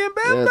 folks. Ooh. Ian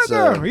That's,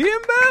 Bamberger.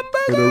 Ian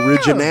Bamberger. An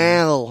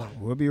original.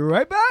 We'll be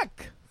right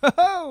back.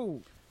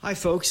 Ho-ho. Hi,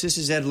 folks. This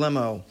is Ed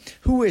Lemo.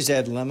 Who is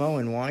Ed Lemo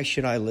and why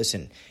should I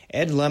listen?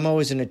 Ed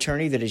Lemo is an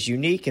attorney that is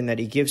unique in that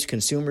he gives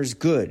consumers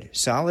good,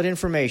 solid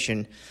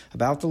information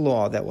about the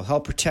law that will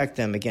help protect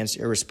them against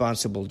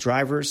irresponsible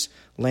drivers,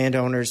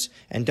 landowners,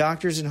 and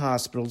doctors and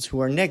hospitals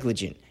who are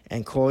negligent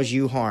and cause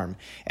you harm.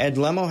 Ed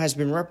Lemo has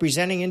been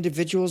representing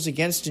individuals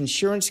against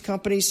insurance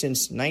companies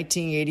since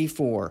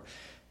 1984.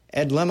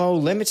 Ed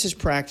Lemo limits his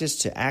practice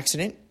to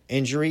accident,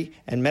 injury,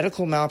 and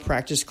medical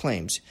malpractice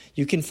claims.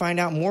 You can find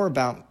out more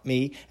about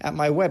me at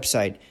my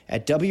website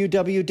at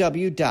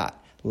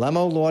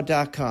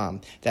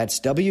www.lemolaw.com. That's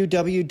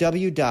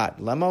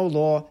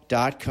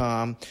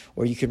www.lemolaw.com,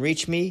 or you can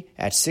reach me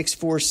at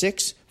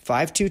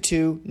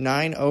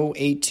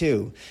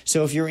 646-522-9082.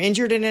 So if you're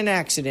injured in an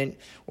accident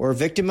or a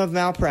victim of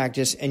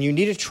malpractice and you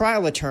need a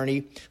trial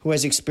attorney who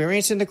has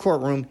experience in the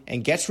courtroom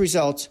and gets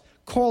results,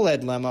 call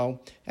Ed Lemo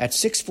at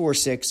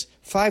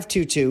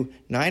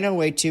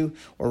 646-522-9082,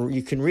 or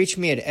you can reach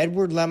me at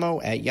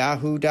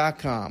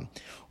edwardlemo@yahoo.com.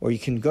 Or you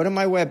can go to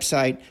my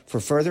website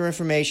for further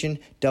information,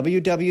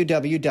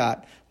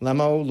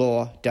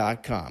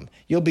 www.lemolaw.com.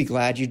 You'll be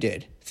glad you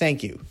did.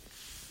 Thank you.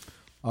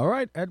 All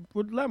right,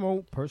 Edward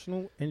Lemo,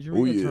 personal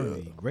injury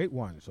attorney. Great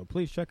one. So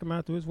please check him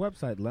out through his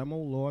website,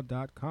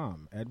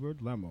 lemolaw.com. Edward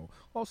Lemo.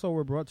 Also,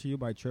 we're brought to you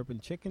by Chirp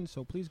and Chicken,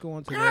 so please go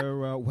onto their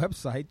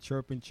website,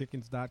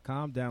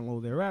 chirpandchickens.com.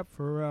 Download their app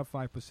for a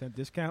 5%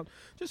 discount.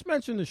 Just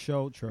mention the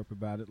show, Chirp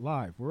About It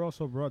Live. We're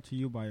also brought to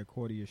you by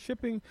Accordia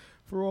Shipping.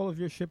 For all of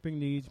your shipping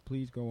needs,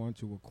 please go on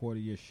to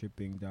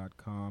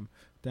accordiashipping.com.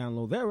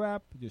 Download their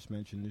app. Just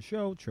mention the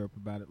show, Chirp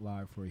About It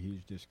Live, for a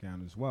huge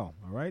discount as well.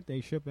 All right? They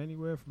ship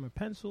anywhere from a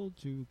pencil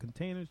to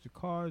containers to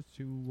cars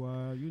to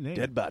you name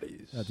Dead it.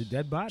 bodies. To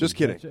dead bodies. Just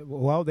kidding.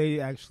 Well, they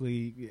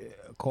actually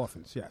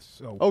coffins, yes.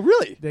 So Oh,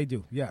 really? they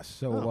do, yes.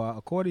 So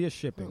Accordia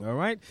Shipping, all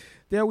right?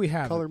 There we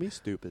have Color it. me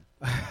stupid.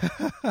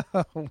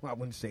 I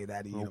wouldn't say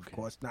that, Ian, of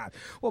course not.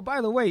 Well,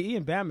 by the way,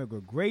 Ian Bamberger,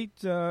 great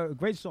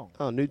song.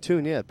 Oh, new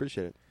tune. Yeah,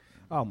 appreciate it.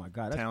 Oh, my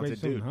God, that's Talented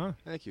great dude. song, huh?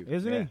 Thank you.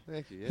 Isn't he?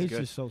 Thank you. Yeah. He's good.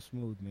 just so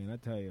smooth, man, I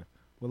tell you.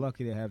 We're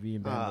lucky to have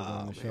Ian Bamberger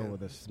on the show man.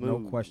 with us.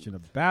 Smooth. No question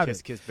about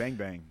Kiss, it. kiss, bang,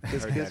 bang.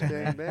 Kiss, Heard kiss, that.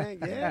 bang, bang.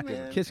 Yeah,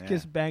 man. Kiss,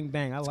 kiss, bang,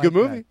 bang. I It's a like good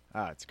movie.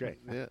 Ah, it's great.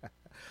 Yeah.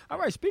 All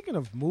right, speaking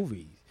of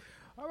movies,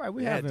 all right,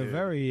 we Yeah, have a dude.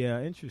 very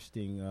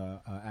interesting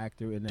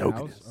actor in the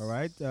Tauginas. house. All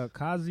right,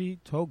 Kazy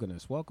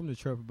Tauginas. Welcome to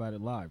Chirp About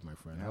It Live, my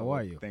friend. How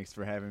are you? Thanks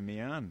for having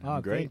me on. Oh,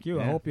 I'm great. thank you.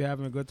 I Yeah. hope you're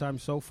having a good time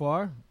so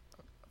far.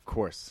 Of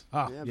course.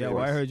 Ah, Yeah, yeah. of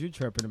Well, I course. heard you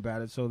chirping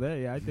about it, so there.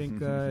 Yeah, I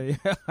think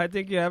I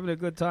think you're having a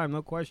good time,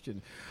 no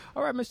question.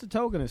 All right, Mr.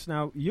 Tauginas.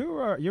 Now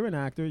you're an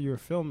actor. You're a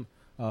film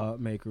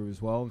maker as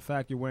well. In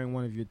fact, you're wearing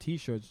one of your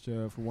T-shirts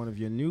for one of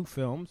your new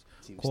films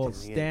Team called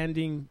Standing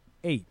Standing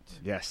 8.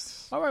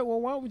 Yes. All right.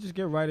 Well, why don't we just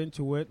get right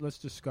into it? Let's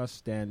discuss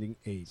Standing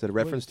 8. Is that a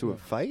reference to a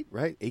fight,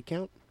 right? 8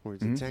 count? Or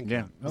is it 10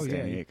 Yeah. count? Oh yeah,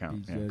 Standing 8 count.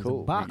 He's, Yeah. he's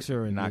Cool. a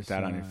boxer and Knocked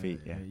out on your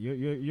feet, yeah.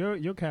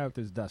 Your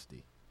character's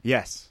Dusty.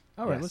 Yes.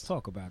 All right, Yes. let's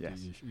talk about Yes.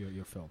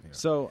 your film here.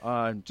 So,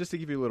 just to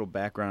give you a little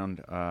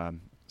background,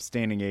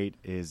 Standing 8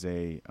 is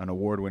an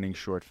award-winning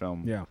short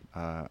film Yeah.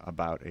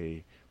 about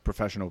a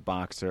professional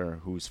boxer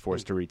who's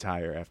forced to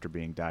retire after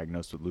being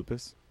diagnosed with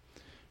lupus.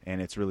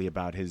 And it's really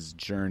about his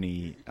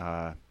journey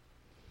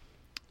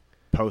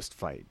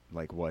post-fight.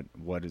 Like, what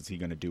is he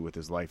going to do with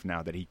his life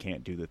now that he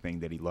can't do the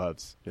thing that he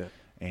loves? Yeah.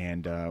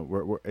 And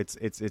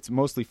it's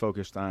mostly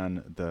focused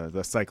on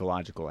the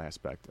psychological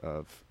aspect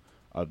of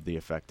the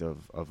effect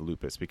of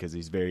lupus, because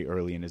he's very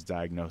early in his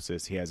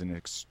diagnosis. He hasn't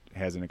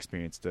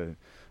experienced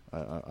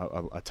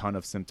a ton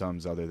of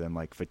symptoms other than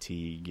like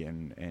fatigue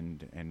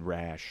and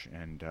rash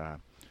and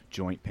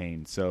joint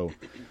pain. So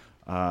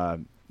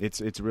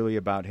it's really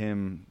about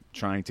him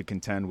trying to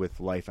contend with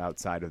life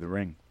outside of the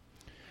ring.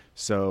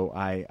 So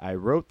I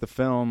wrote the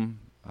film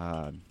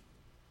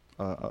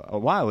a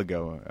while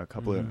ago,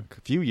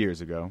 a few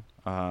years ago,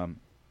 and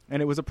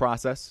it was a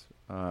process.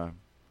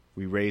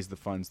 We raised the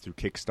funds through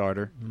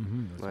Kickstarter,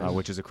 Nice.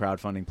 which is a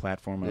crowdfunding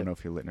platform. I Yep.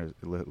 don't know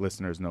if your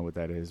listeners know what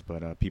that is,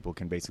 but people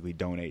can basically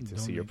donate to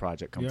see your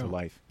project come to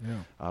life.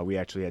 Yeah. We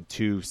actually had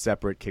 2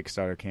 separate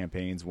Kickstarter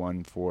campaigns,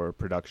 one for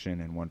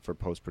production and one for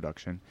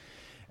post-production.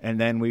 And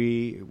then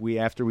we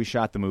after we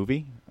shot the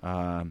movie,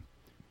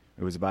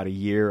 it was about a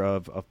year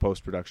of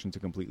post-production to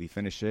completely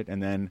finish it.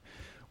 And then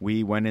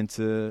we went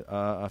into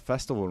a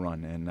festival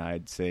run, and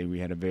I'd say we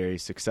had a very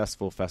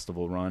successful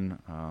festival run.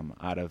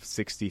 Out of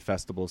 60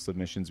 festival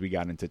submissions, we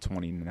got into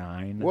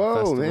 29 Whoa,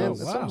 festivals. man. Wow.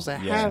 That's almost a Yeah.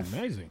 half.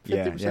 Amazing.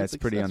 Yeah, 50% it's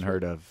pretty success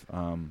unheard rate. of.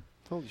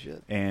 Holy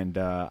shit. And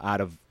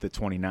out of the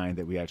 29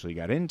 that we actually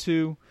got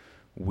into,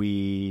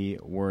 we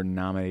were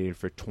nominated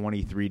for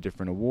 23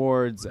 different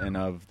awards, and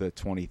of the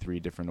 23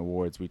 different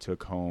awards, we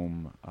took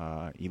home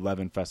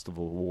 11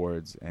 festival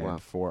awards and Wow.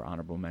 4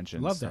 honorable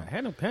mentions. Love So- that.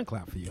 Hand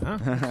clap for you, huh?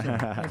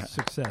 That's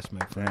success,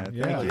 my friend. Thank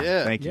you.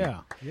 Yeah. Thank you.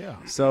 Yeah.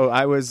 So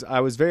it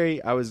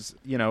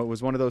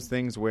was one of those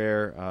things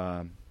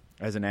where,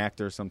 as an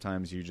actor,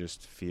 sometimes you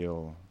just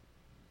feel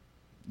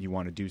you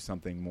want to do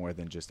something more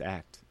than just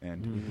act.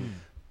 And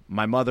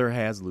my mother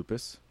has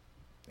lupus,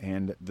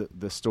 and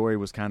the story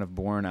was kind of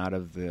born out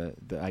of the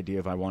idea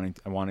of wanting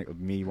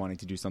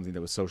to do something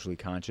that was socially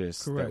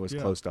conscious, Correct, that was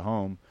yeah. close to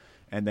home.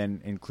 And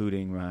then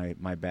including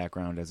my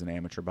background as an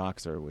amateur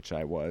boxer, which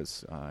I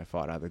was. I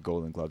fought out of the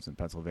Golden Gloves in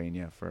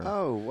Pennsylvania for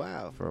Oh,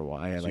 wow. a while.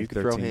 I had So like you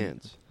could 13. throw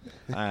hands.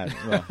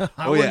 Well,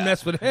 I wouldn't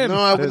mess with him. No,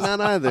 I would not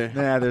either.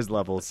 nah, there's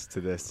levels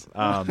to this.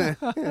 But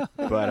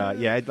I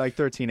had like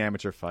 13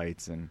 amateur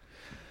fights, and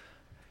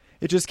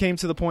it just came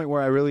to the point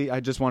where I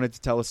just wanted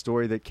to tell a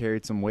story that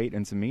carried some weight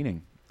and some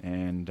meaning.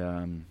 And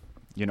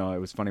it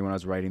was funny when I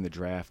was writing the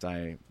draft,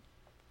 I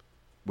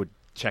would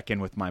check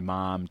in with my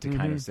mom to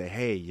kind of say,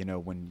 hey,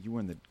 when you were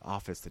in the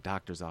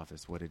doctor's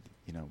office, how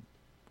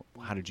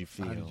did you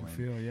feel? How did you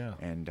feel? Yeah.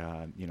 And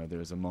there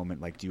was a moment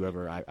like, do you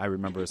ever? I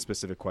remember a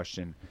specific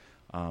question.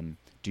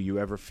 Do you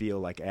ever feel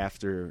like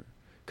after?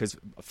 Because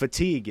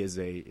fatigue is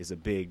a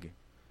big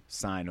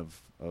sign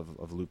of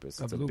lupus.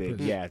 It's Of a big,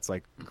 lupus. yeah. It's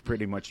like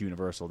pretty much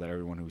universal that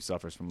everyone who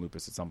suffers from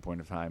lupus at some point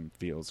in time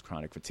feels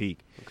chronic fatigue.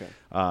 Okay.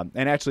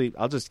 And actually,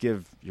 I'll just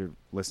give your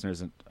listeners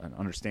an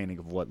understanding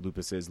of what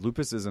lupus is.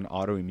 Lupus is an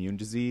autoimmune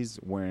disease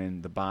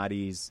wherein the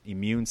body's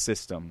immune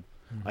system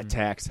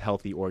attacks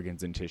healthy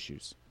organs and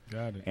tissues.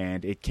 Got it.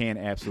 And it can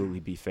absolutely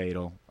be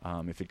fatal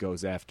if it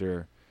goes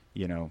after,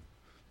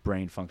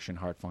 brain function,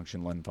 heart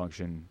function, lung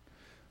function,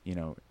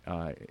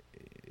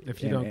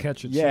 If you don't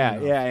catch it, yeah,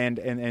 soon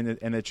enough. yeah,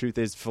 and the truth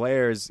is,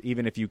 flares,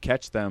 even if you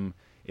catch them,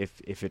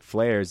 if it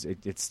flares,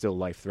 it's still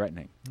life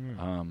threatening.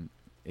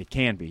 It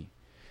can be.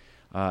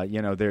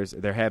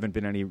 There haven't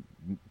been any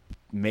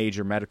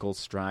major medical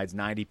strides.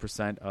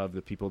 90% of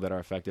the people that are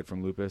affected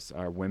from lupus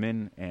are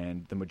women,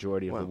 and the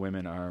majority of the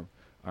women are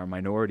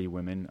minority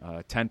women.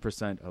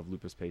 10% of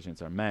lupus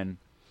patients are men.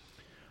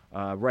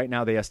 Right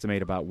now, they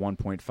estimate about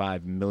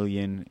 1.5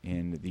 million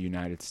in the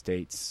United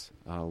States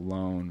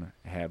alone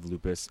have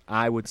lupus.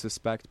 I would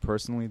suspect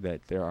personally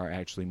that there are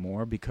actually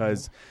more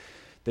because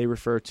they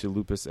refer to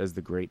lupus as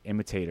the great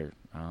imitator.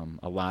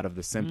 A lot of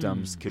the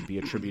symptoms could be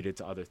attributed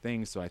to other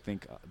things, so I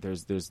think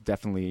there's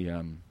definitely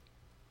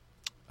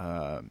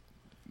a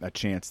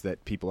chance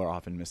that people are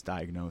often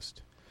misdiagnosed.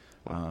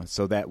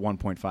 So that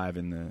 1.5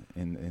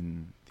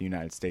 in the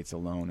United States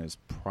alone is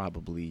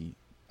probably,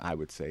 I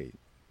would say,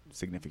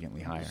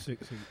 significantly higher.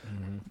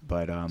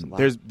 But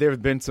there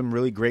have been some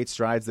really great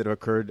strides that have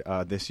occurred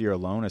this year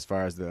alone as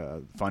far as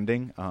the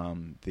funding.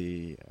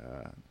 The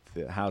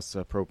House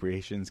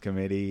Appropriations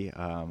Committee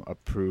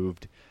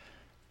approved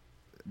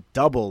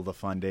double the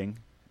funding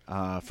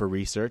for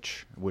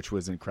research, which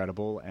was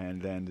incredible,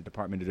 and then the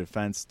Department of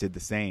Defense did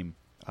the same.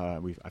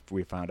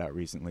 We found out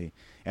recently,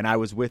 and I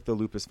was with the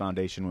Lupus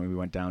Foundation when we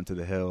went down to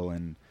the Hill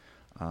and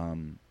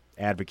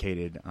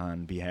advocated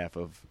on behalf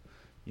of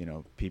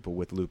people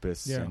with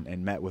lupus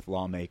and met with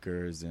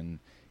lawmakers, and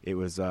it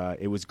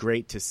was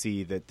great to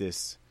see that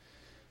this,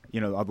 a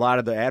lot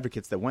of the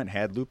advocates that went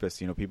had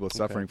lupus, people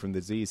suffering from the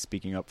disease,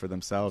 speaking up for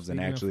themselves and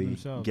actually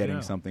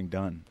getting something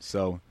done.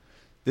 So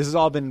this has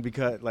all been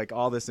because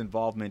all this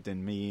involvement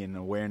in me and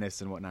awareness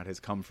and whatnot has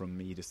come from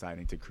me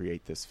deciding to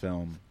create this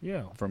film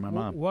for my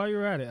mom. While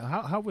you're at it,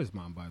 how is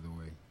mom, by the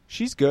way?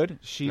 She's good.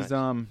 She's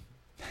Nice.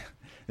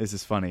 This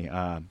is funny.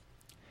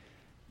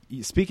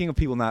 Speaking of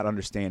people not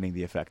understanding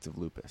the effects of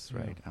lupus,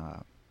 right?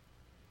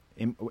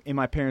 In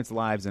my parents'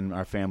 lives and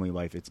our family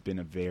life, it's been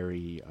a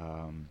very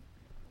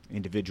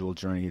individual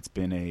journey. It's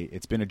been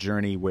a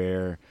journey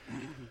where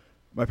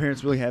my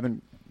parents really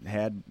haven't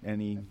had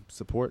any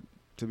support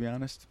to be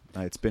honest.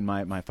 It's been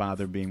my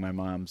father being my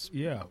mom's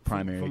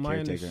primary from my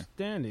caretaker.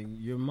 understanding,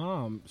 your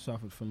mom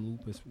suffered from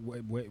lupus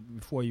way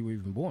before you were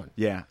even born.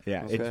 Yeah.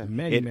 Okay.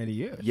 Many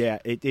years. Yeah,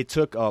 it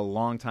took a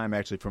long time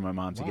actually for my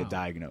mom to Wow. get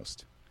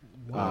diagnosed.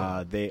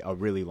 Wow. A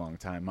really long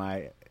time.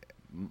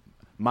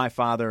 My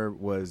father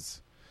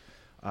was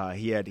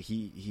he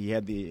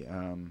had the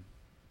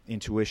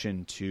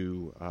intuition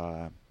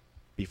to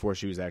before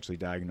she was actually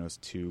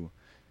diagnosed to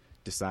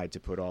decide to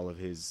put all of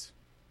his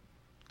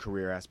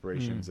career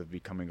aspirations of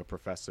becoming a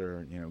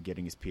professor,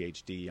 getting his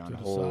PhD on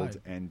hold,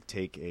 and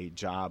take a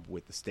job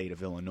with the state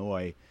of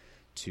Illinois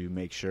to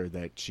make sure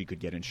that she could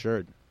get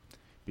insured.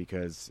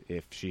 Because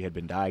if she had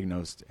been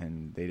diagnosed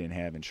and they didn't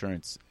have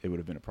insurance, it would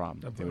have been a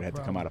problem. They would have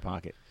had to come out of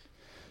pocket.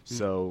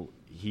 So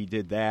he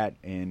did that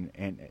and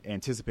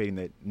anticipating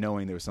that,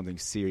 knowing there was something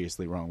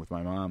seriously wrong with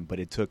my mom. But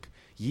it took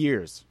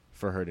years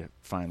for her to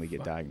finally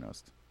get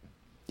diagnosed.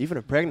 Even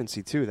a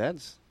pregnancy too.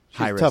 She's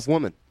High a risk. tough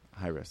woman.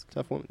 High risk.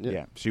 Tough woman.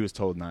 Yeah. She was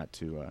told not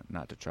to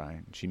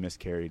try. She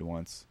miscarried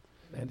once,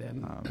 And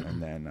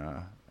then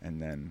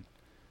and then,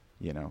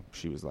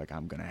 she was like,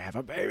 "I'm gonna have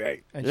a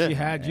baby." and Yeah. she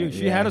had you.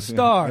 She Yeah. had a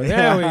star.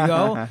 There we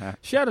go.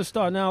 She had a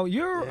star. Now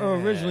you're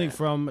originally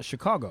from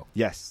Chicago.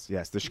 Yes.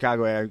 The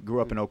Chicago area. I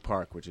grew up in Oak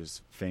Park, which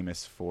is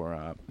famous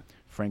for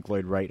Frank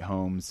Lloyd Wright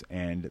homes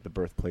and the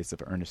birthplace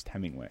of Ernest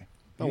Hemingway.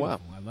 Oh, wow.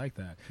 Beautiful. I like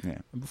that. Yeah.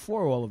 And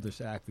before all of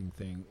this acting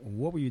thing,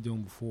 what were you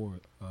doing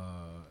before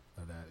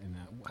that? And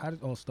how did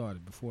it all start?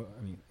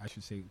 I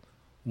should say,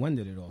 when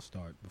did it all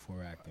start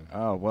before acting?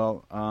 Oh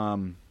well,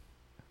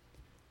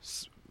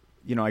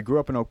 I grew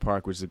up in Oak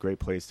Park, which is a great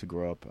place to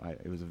grow up.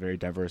 It was a very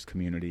diverse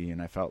community,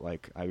 and I felt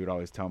like I would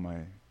always tell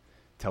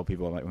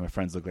people like my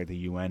friends looked like the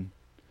UN.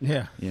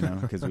 Yeah.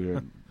 Because we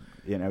were.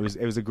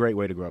 It was a great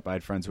way to grow up. I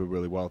had friends who were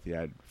really wealthy.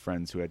 I had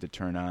friends who had to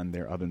turn on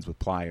their ovens with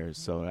pliers.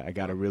 So I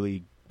got a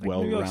really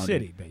well-rounded. New York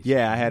City, basically.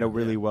 Yeah, I had a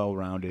really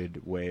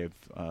well-rounded way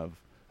of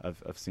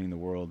seeing the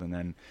world. And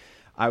then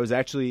I was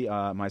actually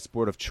my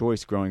sport of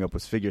choice growing up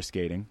was figure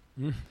skating.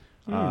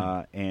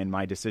 And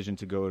my decision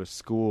to go to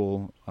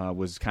school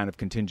was kind of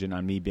contingent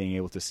on me being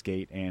able to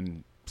skate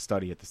and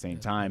study at the same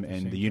time.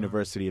 And the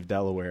University of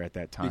Delaware at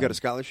that time. You got a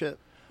scholarship?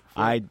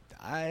 I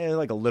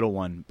like a little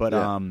one, but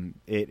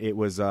it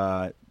was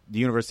the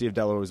University of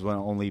Delaware was one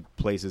of the only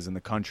places in the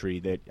country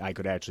that I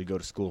could actually go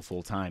to school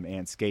full time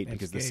and skate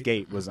because the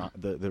skate was on,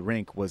 the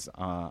rink was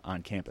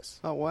on campus.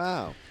 Oh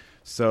wow!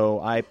 So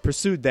I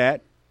pursued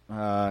that,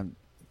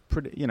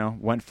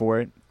 went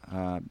for it.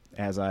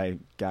 As I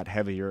got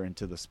heavier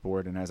into the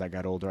sport and as I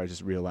got older, I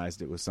just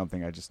realized it was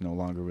something I just no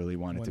longer really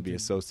wanted to be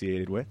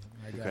associated with.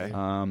 Okay.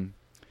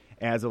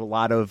 As a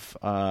lot of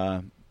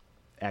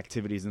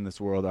activities in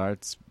this world are,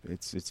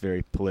 it's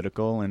very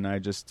political, and I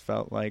just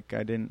felt like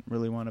I didn't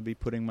really want to be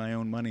putting my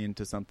own money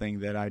into something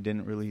that I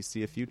didn't really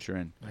see a future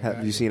in.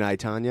 Have you seen I,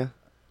 Tanya?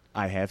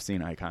 I have seen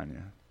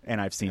Tanya, and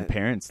I've seen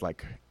parents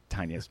like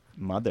Tanya's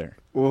mother.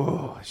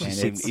 Whoa, she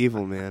seemed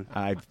evil, man.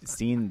 I've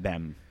seen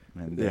them,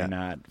 and they're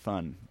not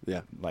fun.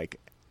 Yeah, like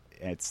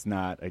it's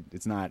not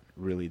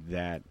really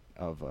that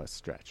of a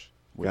stretch,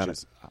 which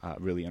is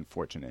really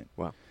unfortunate.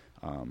 Wow.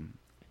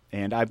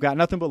 And I've got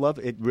nothing but love.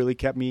 It really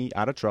kept me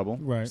out of trouble.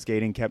 Right.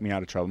 Skating kept me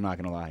out of trouble. I'm not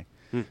going to lie.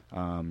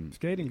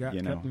 Skating kept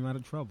me out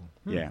of trouble.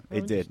 Yeah,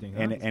 it did,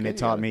 and it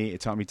taught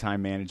me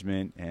time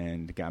management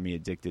and got me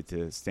addicted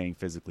to staying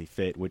physically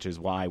fit, which is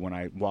why when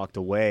I walked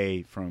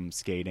away from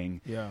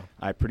skating,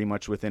 I pretty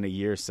much within a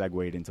year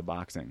segued into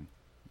boxing,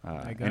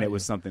 and it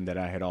was something that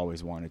I had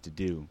always wanted to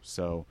do.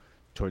 So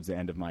towards the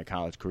end of my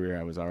college career,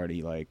 I was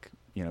already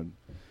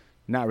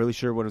not really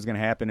sure what was going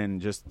to happen,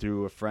 and just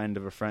through a friend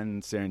of a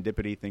friend,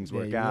 serendipity, things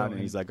work out. And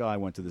he's like, "Oh, I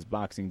went to this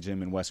boxing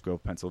gym in West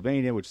Grove,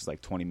 Pennsylvania, which is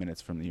like 20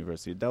 minutes from the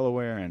University of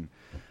Delaware." And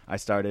I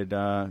started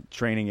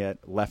training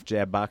at Left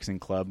Jab Boxing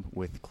Club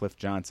with Cliff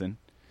Johnson,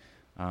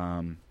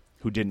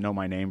 who didn't know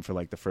my name for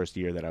like the first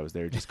year that I was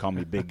there. Just called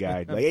me Big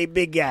Guy. Like, "Hey,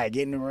 Big Guy,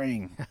 get in the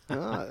ring."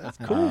 Oh, that's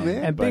cool,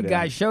 man. And Big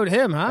Guy showed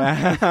him,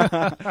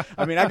 huh?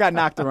 I mean, I got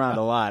knocked around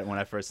a lot when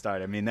I first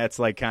started. I mean, that's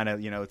like kind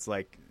of, it's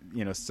like,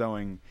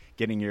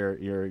 getting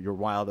your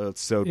wild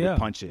oats sowed with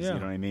punches. You know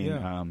what I mean?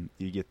 Yeah.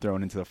 You get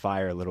thrown into the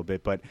fire a little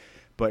bit, but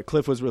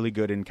Cliff was really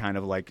good in kind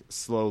of like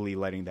slowly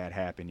letting that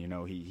happen.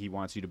 He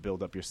wants you to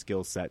build up your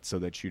skill set so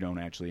that you don't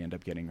actually end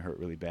up getting hurt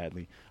really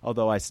badly.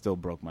 Although I still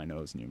broke my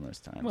nose numerous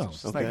times. Well,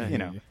 it's just like,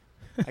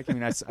 I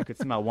could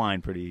smell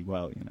wine pretty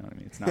well. You know what I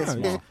mean? It's not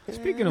small.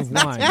 Speaking of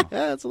wine,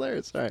 that's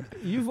hilarious. Sorry.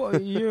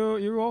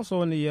 You're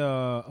also in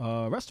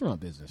the restaurant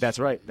business. That's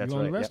right. You're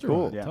on the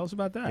restaurant. Yeah. Tell us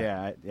about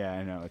that. Yeah,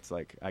 I know. It's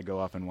like I go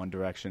off in one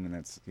direction,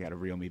 and you got to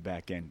reel me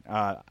back in.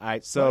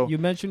 You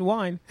mentioned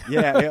wine.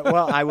 Yeah.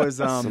 Well, I was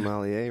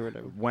sommelier,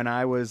 whatever. When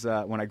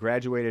I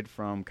graduated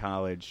from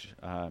college.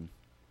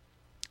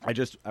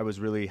 I was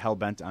really hell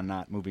bent on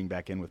not moving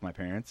back in with my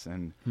parents,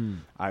 and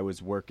I was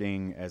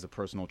working as a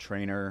personal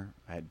trainer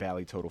at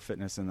Bally Total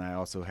Fitness, and I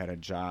also had a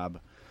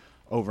job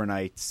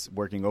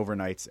working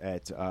overnights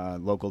at a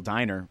local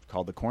diner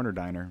called the Corner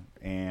Diner,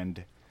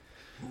 and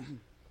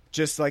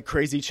just like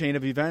crazy chain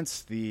of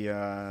events. The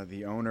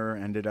owner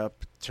ended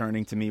up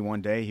turning to me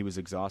one day. He was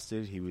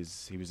exhausted. He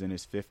was in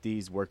his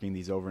 50s, working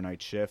these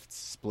overnight shifts,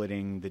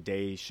 splitting the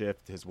day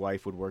shift. His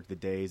wife would work the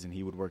days, and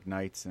he would work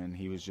nights. And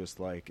he was just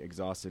like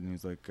exhausted. And he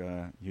was like,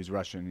 he was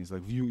Russian. He's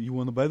like, you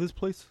want to buy this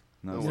place?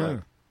 And I was like,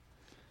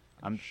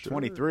 I'm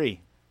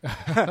 23.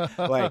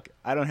 Like,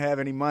 I don't have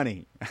any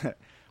money.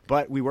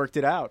 But we worked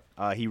it out.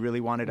 He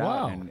really wanted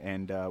out,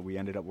 and we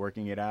ended up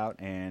working it out.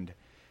 And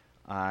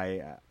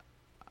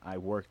I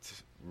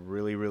worked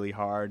really, really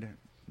hard,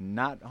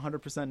 not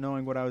 100%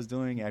 knowing what I was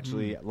doing.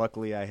 Actually,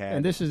 luckily I had...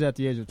 And this is at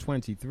the age of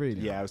 23.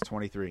 Now. Yeah, I was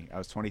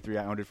 23.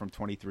 I owned it from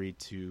 23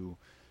 to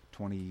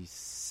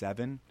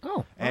 27.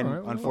 Oh, and all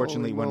right.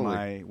 unfortunately,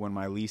 when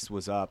my lease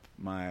was up,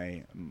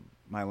 my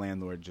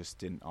landlord just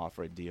didn't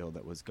offer a deal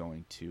that was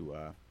going to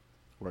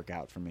work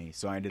out for me.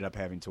 So I ended up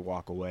having to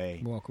walk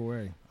away.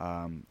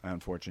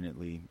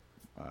 Unfortunately.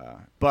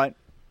 But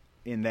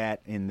in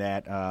that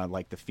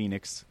like the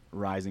phoenix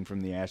rising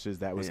from the ashes,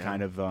 that was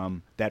kind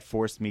of that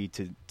forced me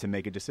to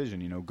make a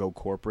decision, go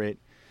corporate,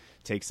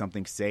 take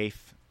something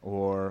safe,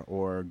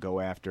 or go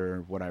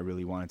after what I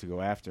really wanted to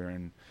go after.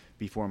 And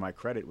before my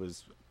credit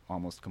was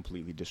almost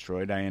completely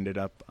destroyed, I ended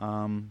up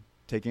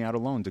taking out a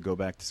loan to go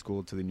back to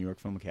school to the New York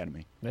Film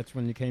Academy. That's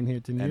when you came here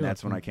to New York. And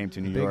that's when I came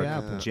to New Big York,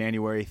 Apple.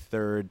 January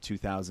 3rd,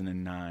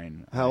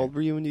 2009. How old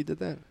were you when you did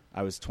that?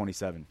 I was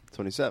 27.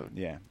 27.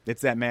 Yeah.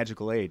 It's that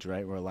magical age,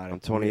 right? Where a lot of... I'm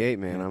 28,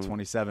 man. I'm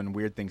 27.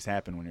 Weird things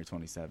happen when you're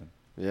 27.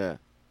 Yeah.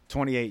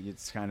 28,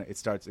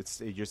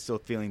 you're still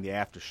feeling the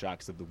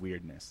aftershocks of the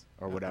weirdness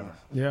or whatever.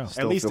 Yeah.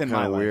 At least in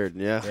my life. Weird,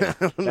 yeah.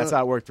 That's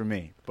how it worked for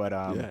me. But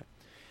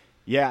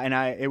and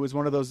it was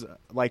one of those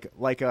like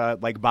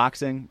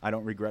boxing. I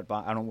don't regret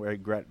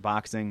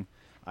boxing.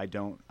 I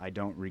don't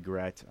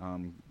regret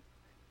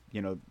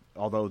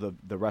although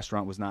the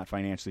restaurant was not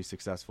financially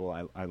successful,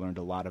 I learned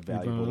a lot of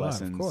valuable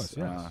lessons. Of course,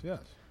 yes.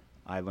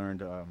 I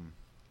learned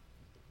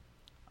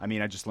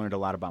I just learned a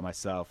lot about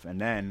myself,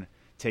 and then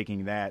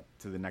taking that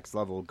to the next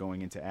level,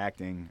 going into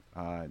acting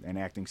and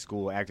acting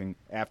school. Acting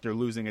after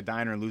losing a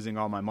diner and losing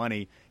all my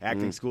money,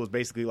 acting school is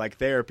basically like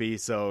therapy.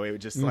 So it was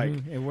just like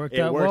it worked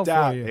out.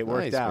 For you. It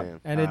worked out,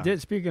 man. And it did.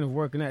 Speaking of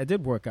working out, it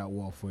did work out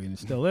well for you, and it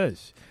still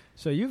is.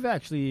 So you've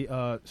actually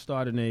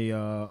starred in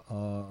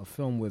a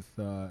film with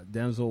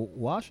Denzel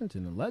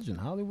Washington, a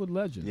legend, Hollywood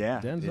legend. Yeah,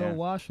 Denzel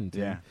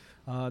Washington.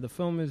 Yeah. The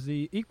film is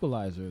The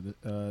Equalizer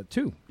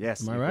 2.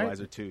 Yes, Am I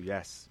Equalizer right? 2.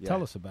 Yes. Yeah.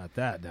 Tell us about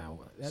that now.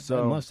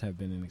 That must have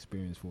been an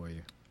experience for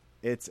you.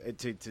 It's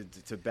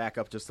to back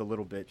up just a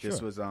little bit. Sure.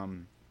 This was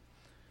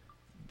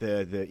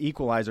the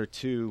Equalizer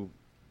 2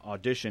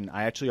 audition.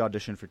 I actually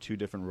auditioned for 2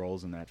 different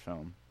roles in that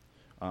film.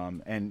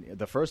 And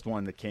the first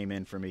one that came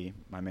in for me,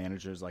 my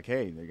manager's like,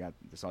 "Hey, they got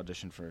this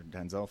audition for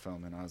Denzel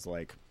film," and I was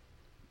like,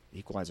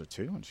 "Equalizer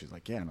 2?" And she's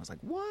like, "Yeah," and I was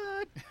like,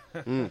 "What?"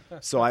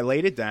 So I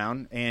laid it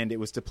down, and it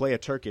was to play a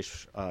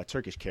Turkish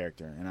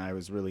character, and I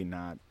was really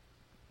not.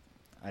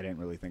 I didn't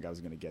really think I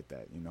was going to get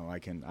that.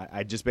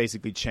 I just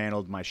basically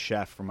channeled my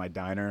chef from my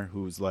diner,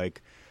 who's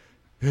like,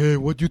 "Hey,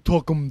 what you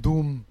talking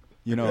doom?"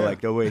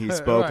 Like the way he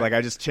spoke. Right. Like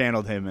I just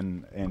channeled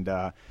him and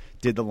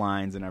did the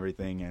lines and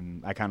everything,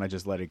 and I kind of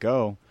just let it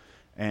go.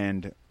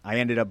 And I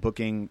ended up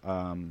booking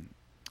an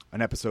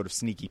episode of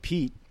Sneaky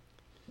Pete,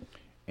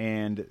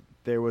 and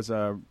it was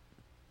a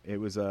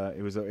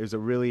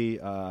really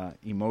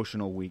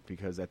emotional week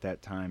because at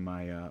that time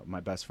my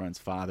best friend's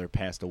father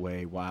passed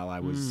away while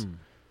I was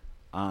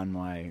on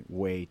my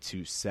way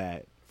to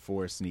set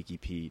for Sneaky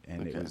Pete,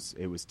 and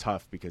it was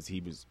tough because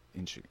he was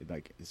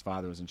his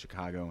father was in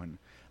Chicago, and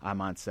I'm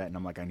on set, and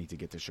I'm like, I need to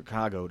get to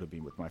Chicago to be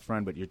with my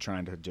friend, but you're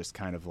trying to just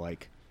kind of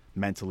like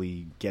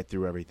mentally get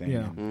through everything.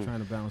 Yeah, trying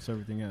to balance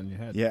everything out in your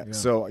head. Yeah.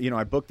 So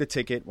I booked the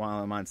ticket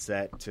while I'm on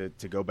set to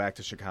go back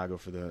to Chicago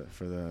for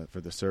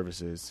the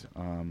services,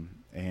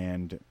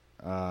 and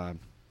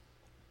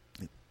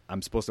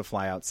I'm supposed to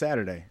fly out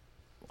Saturday.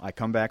 I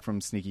come back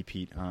from Sneaky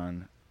Pete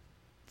on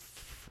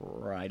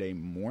Friday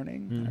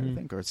morning, I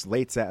think, or it's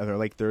late Saturday or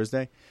late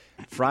Thursday.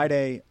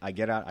 Friday, I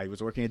get out. I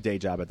was working a day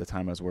job at the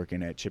time. I was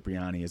working at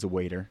Cipriani as a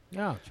waiter.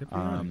 Yeah,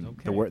 Cipriani.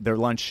 Okay. Their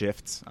lunch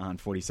shifts on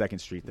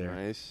 42nd Street there.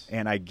 Nice.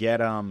 And I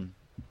get an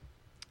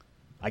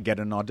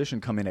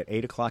audition come in at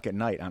 8:00 at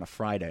night on a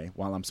Friday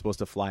while I'm supposed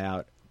to fly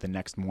out the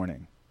next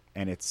morning,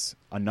 and it's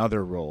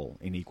another role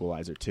in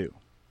Equalizer 2,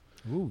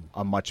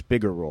 a much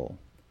bigger role,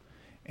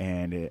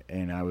 and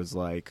I was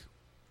like,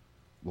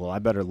 well, I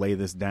better lay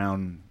this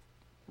down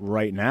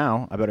right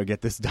now. I better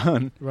get this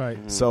done. Right.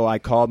 So I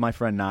called my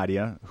friend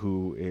Nadia,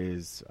 who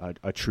is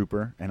a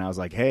trooper, and I was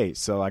like, hey,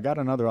 so I got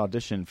another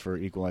audition for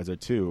Equalizer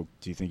 2.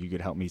 Do you think you could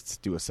help me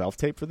do a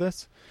self-tape for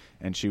this?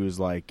 And she was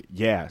like,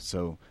 yeah.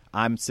 So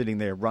I'm sitting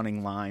there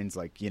running lines,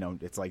 like,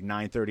 it's like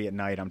 9:30 at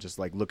night. I'm just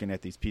like looking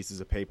at these pieces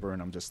of paper,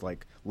 and I'm just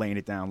like laying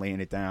it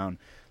down,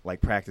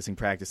 like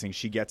practicing.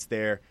 She gets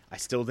there. I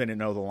still didn't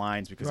know the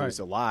lines because it was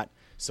a lot.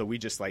 So we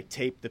just like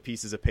taped the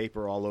pieces of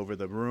paper all over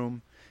the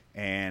room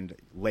and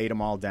laid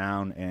them all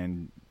down,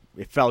 and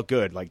it felt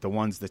good. Like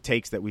the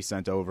takes that we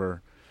sent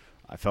over,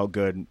 I felt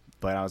good.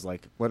 But I was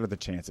like, what are the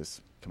chances?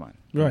 Come on.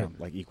 Right.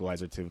 Like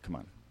Equalizer 2, come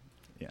on.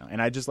 Yeah.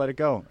 And I just let it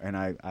go. And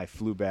I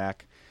flew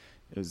back.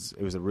 It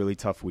was a really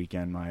tough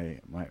weekend. My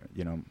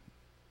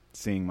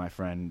seeing my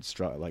friend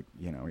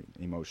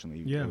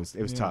emotionally, Yeah.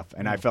 it was tough.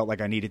 And I felt like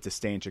I needed to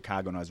stay in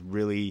Chicago, and I was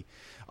really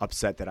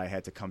upset that I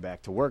had to come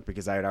back to work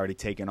because I had already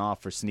taken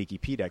off for Sneaky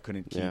Pete. I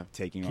couldn't keep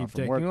taking off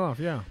from work.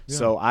 Yeah.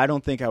 So I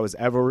don't think I was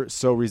ever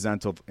so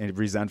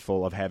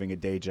resentful of having a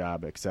day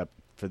job, except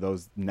for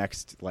those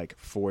next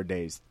 4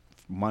 days,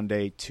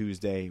 Monday,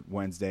 Tuesday,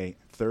 Wednesday,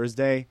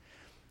 Thursday.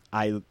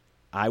 I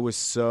was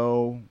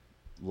so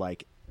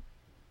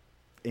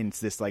in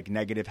this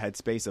negative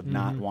headspace of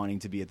not wanting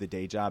to be at the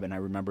day job, and I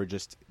remember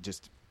just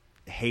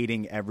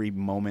hating every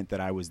moment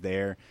that I was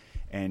there,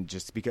 and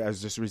just because I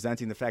was just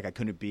resenting the fact I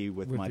couldn't be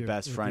with my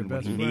best friend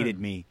when he needed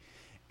me,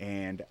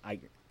 and I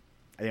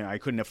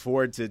couldn't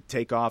afford to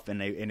take off,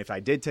 and if I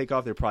did take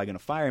off, they're probably going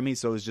to fire me.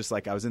 So it was just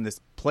I was in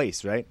this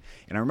place, right?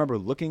 And I remember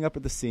looking up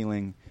at the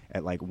ceiling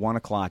at 1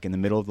 o'clock in the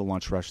middle of the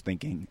lunch rush,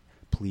 thinking,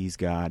 "Please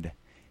God,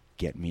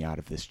 get me out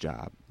of this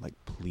job,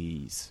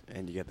 please."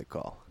 And you get the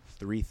call.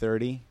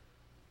 3:30.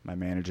 My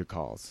manager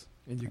calls.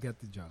 And you get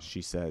the job.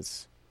 She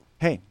says,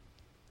 "Hey,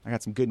 I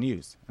got some good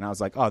news." And I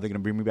was like, "Oh, they're going to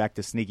bring me back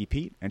to Sneaky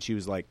Pete?" And she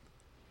was like,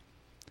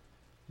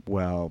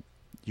 "Well,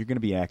 you're going to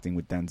be acting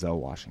with Denzel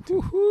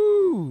Washington."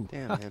 Woohoo!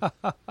 Damn, man.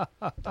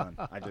 Done.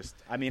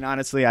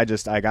 Honestly,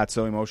 I got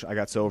so emotional. I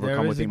got so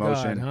overcome with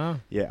emotion. God, huh?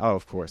 Yeah. Oh,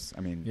 of course.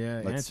 I mean,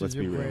 Yeah. let's be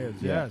your real. prayers.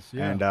 Yeah. Yes.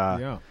 Yeah. And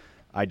yeah.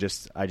 I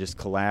just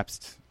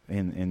collapsed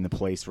in the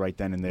place right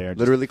then and there.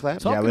 Literally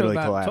collapsed? Yeah, literally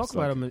Talk collapsed.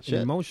 about an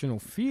shit. emotional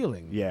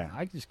feeling. Yeah.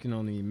 I just can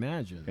only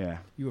imagine. Yeah.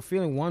 You were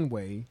feeling one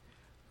way,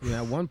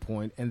 at one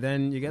point, and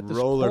then you get this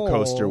Roller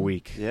coaster call.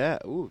 week. Yeah.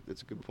 Ooh,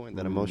 that's a good point.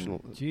 That emotional,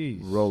 Jeez.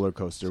 Roller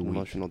coaster an week.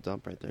 emotional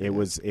dump right there. It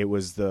was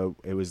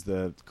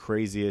the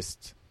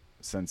craziest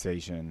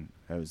sensation.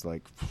 I was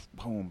like,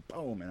 boom,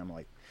 boom, and I'm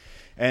like,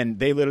 and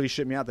they literally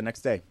shipped me out the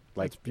next day.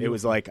 It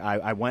was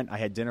I went, I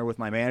had dinner with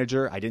my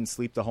manager. I didn't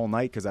sleep the whole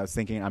night because I was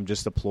thinking I'm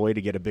just a ploy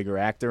to get a bigger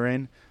actor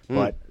in.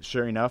 But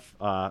sure enough,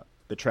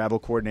 the travel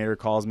coordinator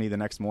calls me the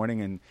next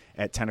morning, and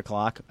at 10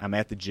 o'clock, I'm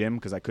at the gym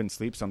because I couldn't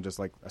sleep. So I'm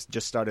I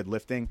just started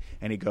lifting,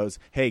 and he goes,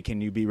 "Hey,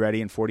 can you be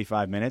ready in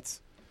 45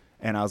 minutes?"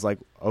 And I was like,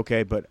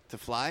 "Okay, but." To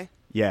fly?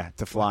 Yeah,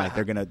 to fly.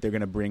 They're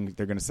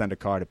gonna send a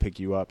car to pick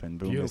you up, and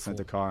boom, Beautiful. they sent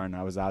a car, and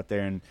I was out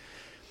there,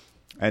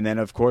 and then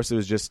of course it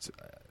was just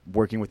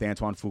working with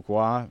Antoine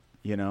Fuqua.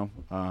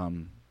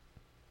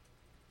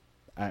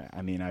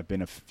 I mean, I've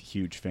been a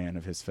huge fan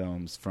of his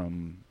films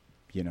from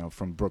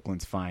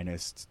Brooklyn's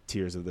Finest,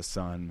 Tears of the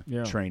Sun,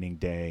 Training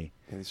Day.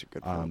 Yeah, these are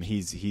good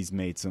films. He's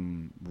made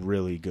some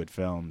really good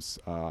films,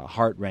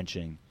 heart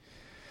wrenching.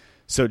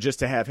 So just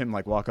to have him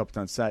walk up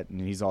on set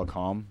and he's all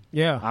calm,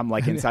 I'm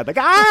inside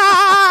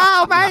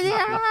oh my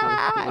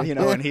God,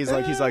 and he's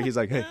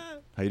like, "Hey,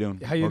 how you doing?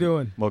 How you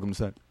doing? Welcome to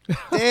set."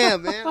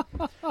 Damn, man.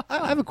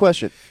 I have a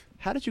question.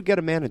 How did you get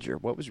a manager?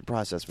 What was your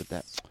process with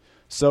that?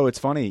 So it's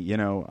funny,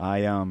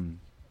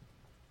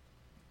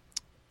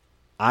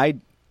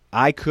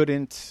 I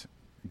couldn't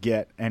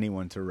get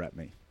anyone to rep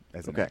me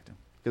as an actor.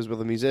 Because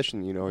with a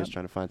musician, always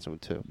trying to find someone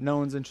too. No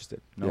one's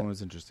interested. No one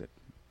was interested.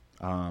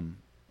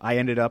 I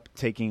ended up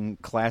taking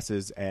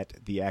classes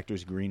at the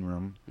Actors Green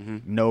Room,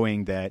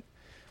 knowing that,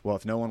 well,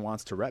 if no one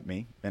wants to rep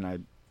me, then I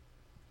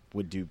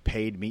would do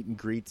paid meet and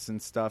greets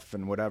and stuff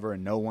and whatever,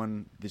 and no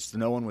one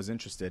was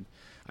interested.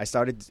 I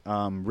started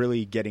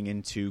really getting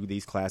into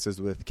these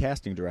classes with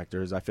casting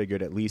directors. I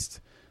figured at least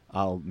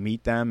I'll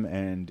meet them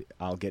and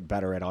I'll get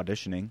better at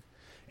auditioning.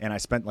 And I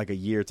spent a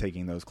year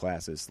taking those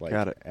classes,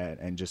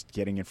 and just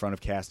getting in front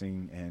of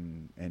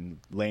casting and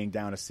laying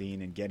down a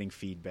scene and getting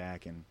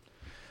feedback. And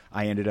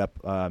I ended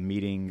up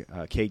meeting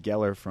Kate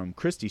Geller from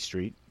Christie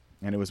Street,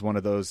 and it was one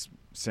of those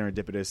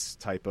serendipitous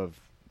type of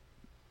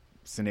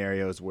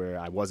scenarios where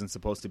I wasn't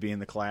supposed to be in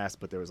the class,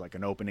 but there was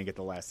an opening at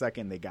the last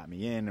second. They got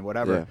me in and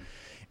whatever. Yeah.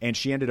 And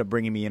she ended up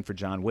bringing me in for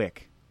John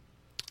Wick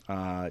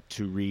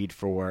to read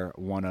for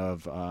one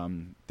of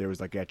there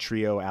was a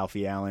trio,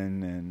 Alfie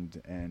Allen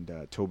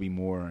and Toby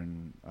Moore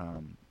and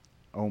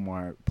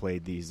Omar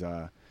played these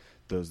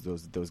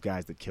those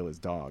guys that kill his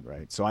dog,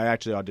 right? So I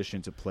actually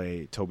auditioned to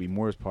play Toby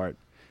Moore's part,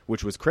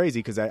 which was crazy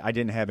because I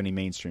didn't have any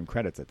mainstream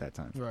credits at that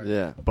time. Right.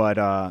 Yeah.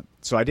 But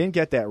so I didn't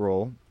get that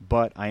role,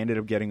 but I ended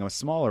up getting a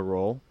smaller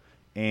role,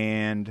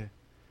 and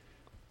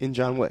in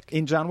John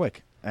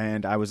Wick.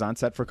 And I was on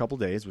set for a couple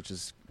days, which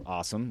is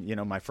awesome.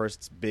 My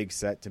first big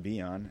set to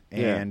be on.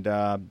 And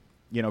I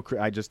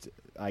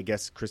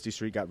guess Christie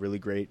Street got really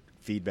great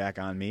feedback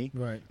on me.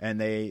 Right. And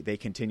they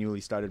continually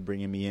started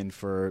bringing me in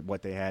for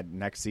what they had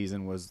next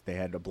season. Was they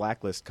had a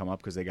Blacklist come up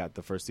because they got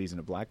the first season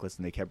of Blacklist,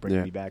 and they kept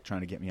bringing me back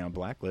trying to get me on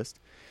Blacklist.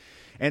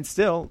 And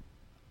still,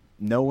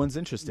 no one's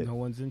interested. No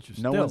one's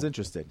interested. No one's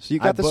interested. So you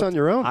got this on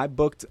your own? I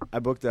booked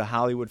a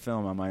Hollywood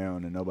film on my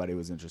own, and nobody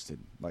was interested.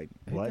 What?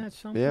 Ain't that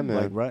something? Yeah,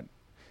 man. What?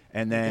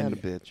 And then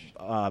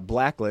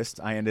Blacklist,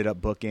 I ended up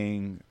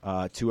booking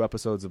 2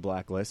 episodes of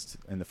Blacklist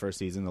in the first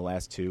season, the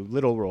last 2.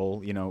 Little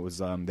role, it was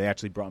they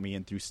actually brought me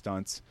in through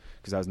stunts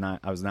because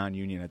I was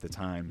non-union at the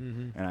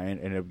time, and I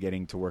ended up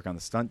getting to work on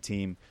the stunt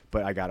team.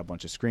 But I got a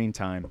bunch of screen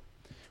time,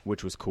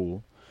 which was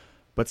cool,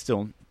 but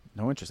still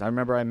no interest. I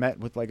remember I met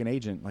with like an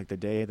agent like the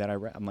day that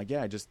I'm like,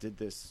 yeah, I just did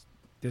this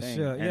thing.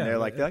 And they're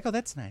like, oh,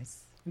 that's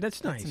nice.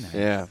 That's nice.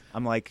 Yeah.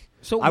 I'm like,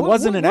 so I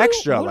wasn't an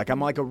extra. I'm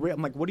like,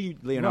 what do you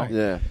know? Right.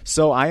 Yeah.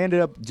 So I ended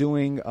up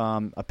doing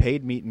a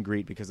paid meet and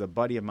greet because a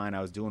buddy of mine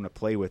I was doing a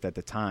play with at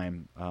the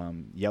time,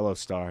 Yellow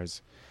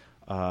Stars,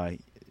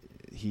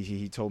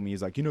 he told me,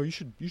 he's like, you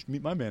should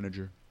meet my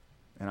manager.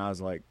 And I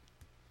was like,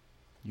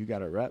 you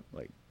got a rep?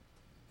 Like,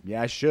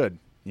 yeah, I should.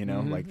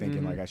 Like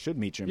thinking like I should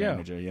meet your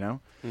manager,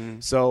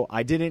 So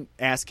I didn't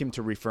ask him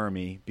to refer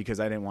me because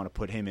I didn't want to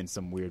put him in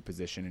some weird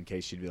position in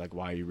case she'd be like,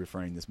 why are you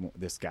referring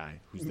this guy?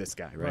 Who's this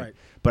guy, right?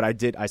 But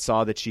I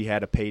saw that she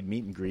had a paid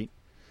meet and greet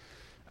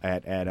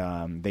at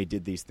they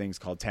did these things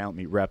called Talent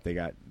Meet Rep.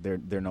 They're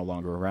no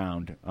longer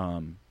around.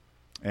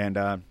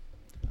 And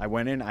I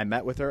went in, I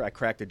met with her, I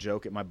cracked a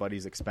joke at my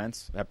buddy's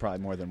expense. I had probably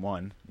more than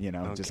one,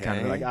 just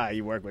kind of like,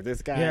 you work with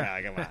this guy?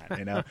 Yeah. Come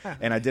on,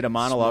 And I did a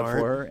monologue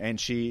for her, and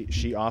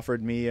she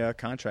offered me a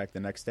contract the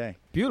next day.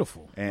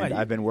 Beautiful. And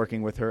I've been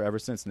working with her ever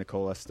since,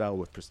 Nicole Estelle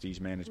with Prestige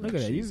Management.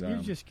 Look at that. You're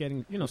just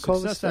getting,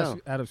 success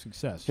out of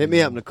success. Hit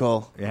me up,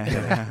 Nicole.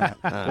 Yeah.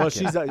 Well,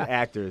 she's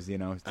actors,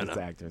 it's just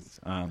actors.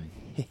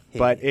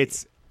 But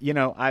it's,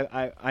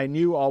 I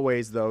knew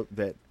always, though,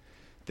 that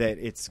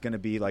it's going to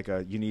be like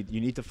you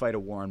need to fight a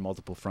war on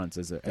multiple fronts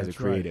as a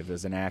creative,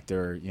 as an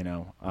actor.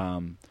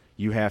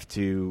 You got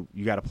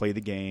to play the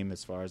game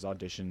as far as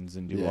auditions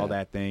and do all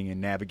that thing and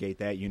navigate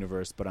that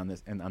universe. But on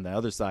the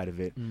other side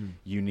of it,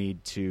 you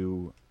need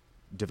to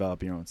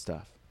develop your own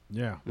stuff.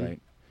 Yeah.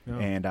 Right. Yeah.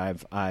 And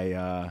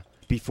I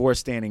before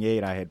Standing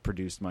 8, I had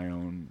produced my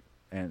own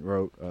and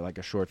wrote like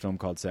a short film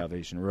called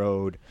Salvation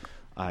Road.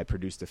 I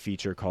produced a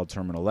feature called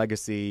Terminal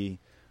Legacy.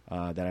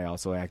 That I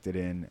also acted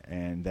in,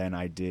 and then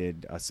I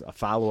did a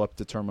follow-up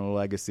to Terminal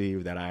Legacy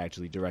that I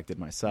actually directed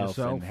myself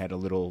and had a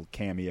little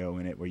cameo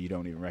in it where you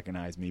don't even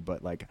recognize me,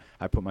 but like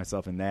I put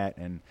myself in that,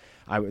 and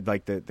I would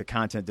like the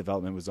content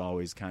development was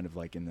always kind of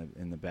like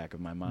in the back of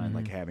my mind,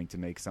 like having to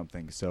make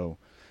something. So,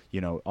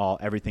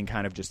 everything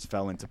kind of just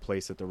fell into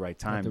place at the right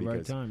time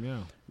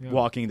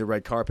walking the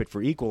red carpet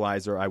for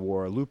Equalizer, I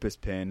wore a lupus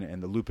pin,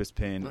 and the lupus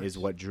pin is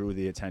what drew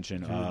the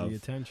attention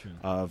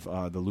of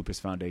the Lupus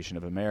Foundation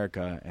of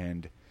America,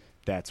 and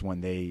that's when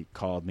they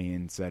called me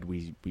and said,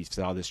 we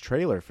saw this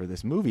trailer for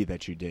this movie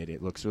that you did.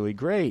 It looks really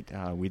great.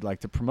 We'd like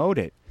to promote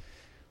it,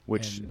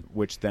 which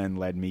then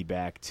led me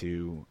back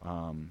to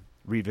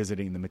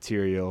revisiting the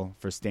material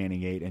for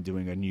Standing 8 and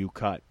doing a new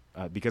cut.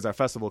 Because our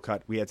festival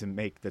cut, we had to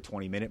make the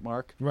 20-minute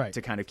mark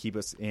to kind of keep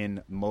us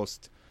in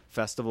most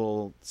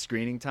festival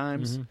screening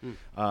times.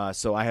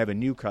 So I have a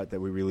new cut that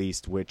we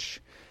released,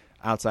 which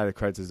outside of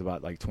credits is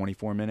about like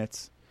 24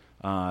 minutes.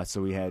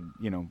 So we had,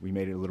 we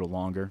made it a little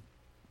longer.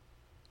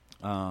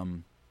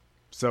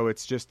 So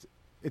it's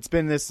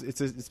been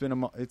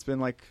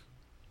like,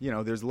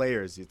 there's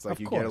layers. It's like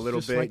get a little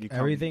bit, like you come,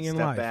 everything in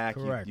step life. back,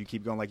 Correct. you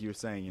keep going like you were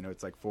saying,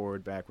 it's like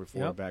forward, backward,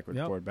 forward, backward,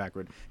 forward,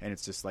 backward. And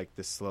it's just like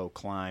this slow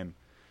climb,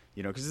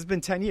 because it's been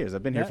 10 years.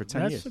 I've been here for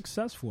 10 years. That's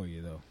success for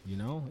you, though.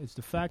 It's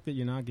the fact that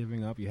you're not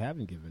giving up. You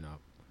haven't given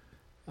up.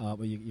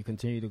 But you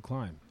continue to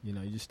climb. You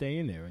just stay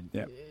in there,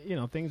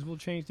 and things will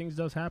change. Things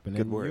does happen.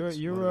 Good and words.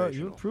 You're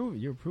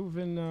a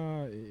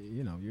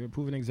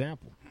proven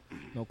example.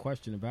 No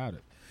question about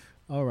it.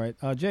 All right,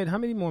 Jade. How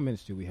many more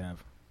minutes do we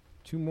have?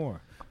 2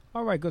 more.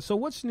 All right, good. So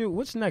what's new?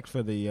 What's next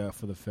for the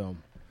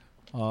film?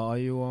 Are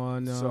you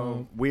on?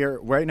 So we're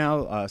right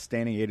now.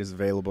 Standing 8 is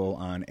available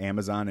on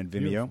Amazon and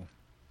Vimeo. Beautiful.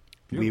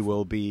 We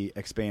will be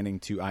expanding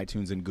to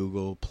iTunes and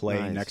Google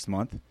Play next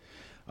month.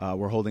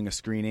 We're holding a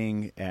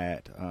screening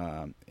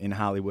in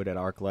Hollywood at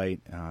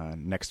ArcLight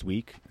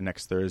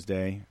next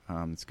Thursday.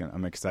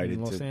 I'm excited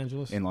in Los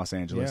Angeles. In Los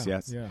Angeles,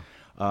 yes. Yeah.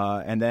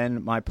 And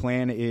then my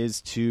plan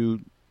is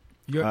to.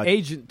 Your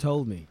agent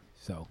told me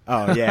so.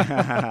 Oh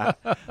yeah.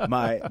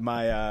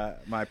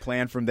 my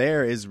plan from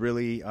there is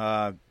really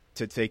to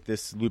take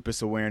this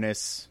lupus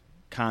awareness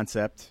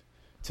concept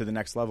to the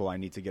next level. I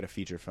need to get a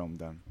feature film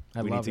done.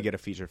 We need to get a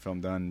feature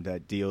film done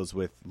that deals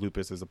with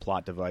lupus as a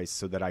plot device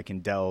so that I can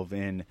delve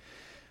in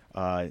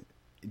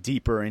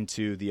deeper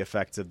into the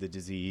effects of the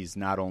disease,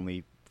 not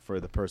only for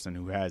the person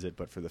who has it,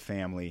 but for the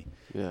family.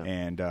 Yeah.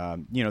 And,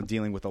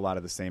 dealing with a lot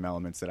of the same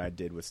elements that I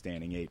did with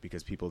Standing 8,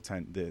 because people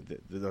tend,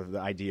 the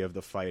idea of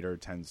the fighter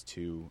tends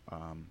to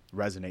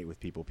resonate with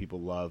people.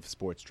 People love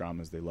sports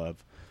dramas. They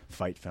love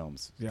fight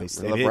films. Yeah.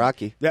 They love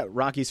Rocky. Yeah,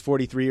 Rocky's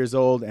 43 years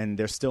old, and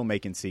they're still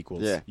making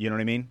sequels. Yeah. You know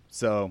what I mean?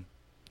 So...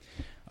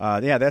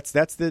 that's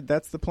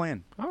the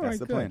plan. All that's right,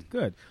 the plan.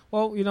 Good.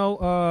 Well,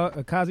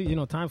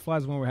 Kazy, time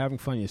flies when we're having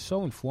fun. You're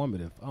so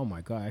informative. Oh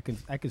my God,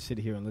 I can sit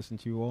here and listen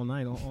to you all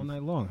night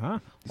long, huh?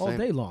 All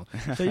day long.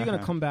 So you're gonna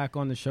come back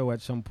on the show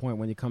at some point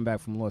when you come back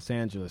from Los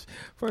Angeles.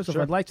 First off,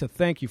 I'd like to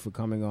thank you for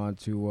coming on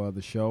to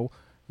the show.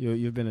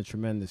 You've been a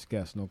tremendous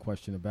guest, no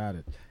question about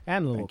it.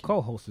 And a little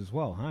co-host as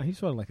well, huh? He's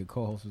sort of like a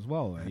co-host as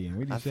well, Ian.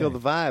 What do you say? feel the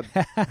vibe.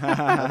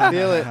 I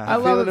feel it. I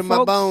feel love it in folks.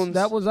 my bones.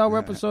 That was our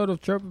episode of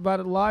Chirp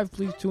About It Live.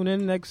 Please tune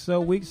in next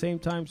week, same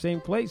time,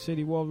 same place,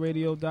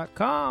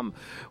 cityworldradio.com.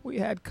 We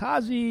had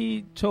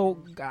Kazy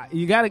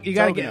You gotta get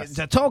Tauginas.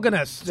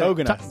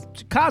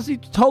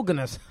 Kazy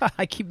Tauginas.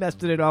 I keep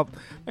messing it up.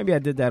 Maybe I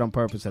did that on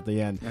purpose at the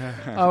end.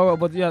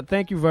 But yeah,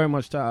 thank you very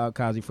much to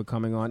Kazy for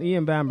coming on.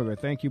 Ian Bamberger,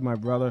 thank you, my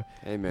brother.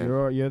 Hey, man.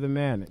 You're the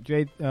man.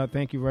 Jay,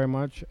 thank you very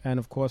much. And,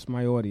 of course,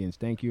 my audience,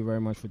 thank you very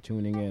much for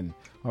tuning in.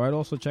 All right,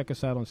 also check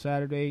us out on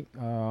Saturday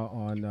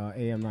on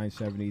AM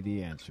 970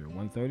 The Answer,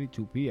 1:30,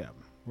 2 p.m.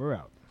 We're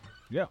out.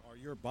 Yeah. Are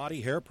your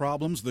body hair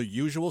problems the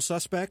usual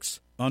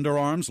suspects?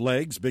 Underarms,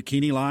 legs,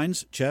 bikini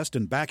lines, chest,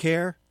 and back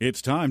hair?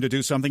 It's time to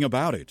do something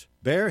about it.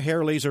 Bear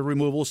Hair Laser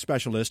Removal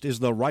Specialist is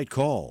the right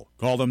call.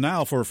 Call them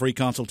now for a free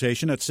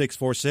consultation at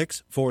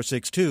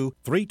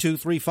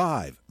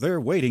 646-462-3235.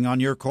 They're waiting on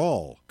your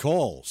call.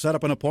 Call. Set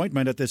up an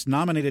appointment at this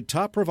nominated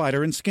top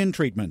provider in skin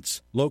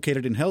treatments.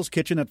 Located in Hell's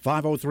Kitchen at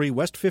 503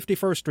 West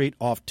 51st Street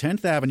off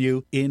 10th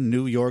Avenue in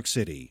New York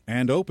City.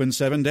 And open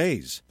 7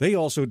 days. They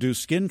also do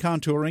skin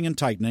contouring and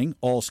tightening,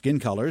 all skin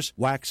colors,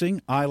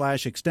 waxing,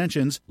 eyelash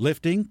extensions,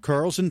 lifting,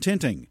 curls, and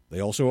tinting. They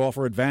also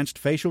offer advanced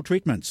facial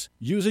treatments.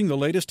 Using the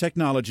latest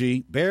technology,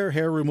 Bear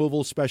Hair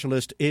Removal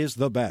Specialist is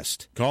the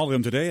best. Call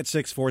them today at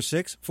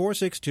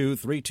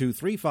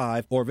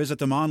 646-462-3235 or visit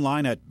them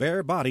online at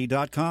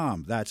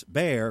bearbody.com. That's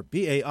bear,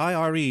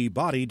 B-A-I-R-E,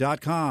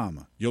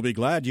 body.com. You'll be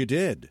glad you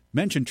did.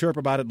 Mention Chirp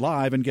About It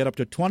Live and get up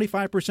to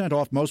 25%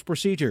 off most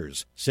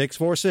procedures.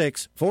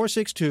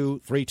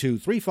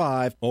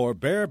 646-462-3235 or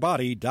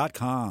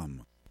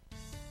bearbody.com.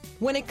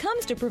 When it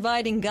comes to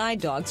providing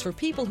guide dogs for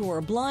people who are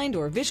blind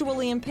or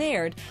visually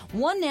impaired,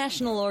 one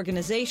national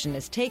organization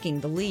is taking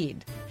the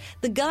lead.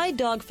 The Guide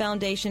Dog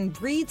Foundation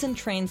breeds and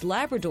trains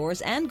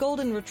Labradors and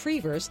Golden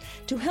Retrievers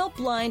to help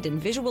blind and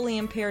visually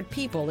impaired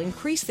people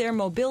increase their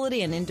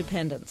mobility and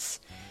independence.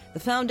 The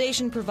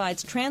foundation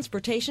provides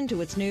transportation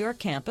to its New York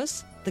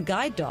campus, the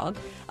guide dog,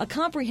 a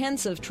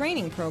comprehensive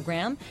training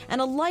program,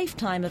 and a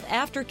lifetime of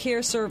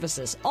aftercare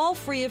services, all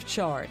free of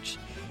charge.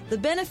 The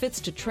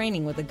benefits to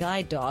training with a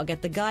guide dog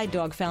at the Guide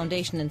Dog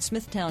Foundation in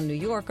Smithtown, New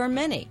York are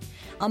many.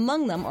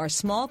 Among them are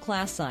small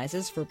class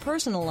sizes for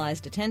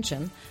personalized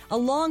attention, a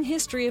long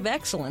history of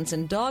excellence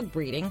in dog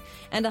breeding,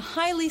 and a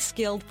highly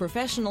skilled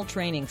professional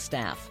training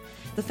staff.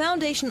 The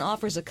foundation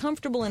offers a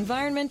comfortable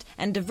environment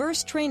and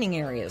diverse training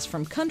areas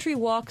from country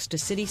walks to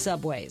city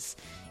subways.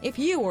 If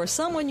you or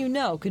someone you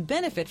know could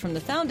benefit from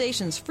the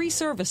foundation's free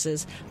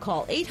services,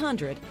 call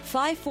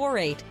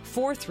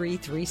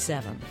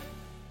 800-548-4337.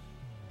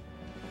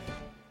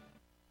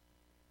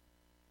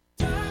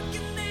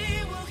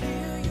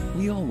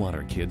 We all want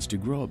our kids to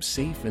grow up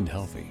safe and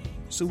healthy,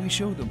 so we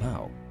show them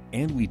how,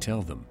 and we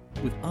tell them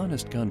with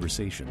honest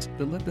conversations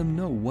that let them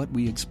know what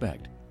we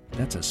expect.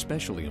 That's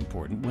especially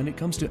important when it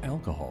comes to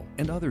alcohol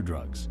and other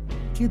drugs.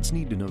 Kids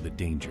need to know the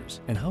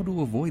dangers and how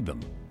to avoid them.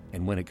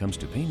 And when it comes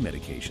to pain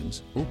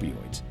medications,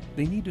 opioids,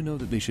 they need to know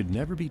that they should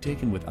never be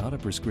taken without a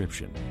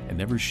prescription and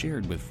never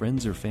shared with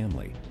friends or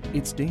family.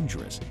 It's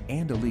dangerous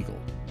and illegal.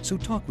 So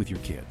talk with your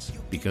kids,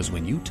 because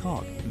when you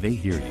talk, they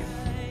hear you.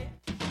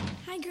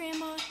 Hi,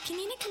 Grandma. Can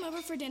Nina come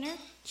over for dinner?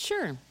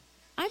 Sure.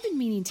 I've been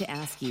meaning to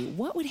ask you,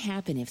 what would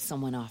happen if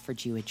someone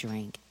offered you a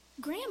drink?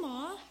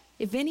 Grandma?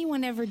 If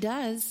anyone ever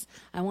does,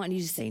 I want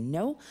you to say,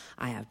 no,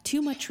 I have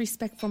too much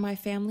respect for my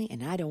family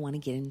and I don't want to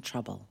get in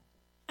trouble.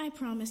 I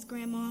promise,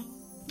 Grandma.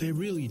 They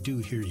really do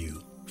hear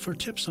you. For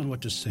tips on what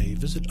to say,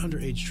 visit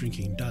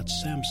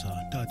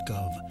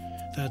underagedrinking.samhsa.gov.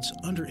 That's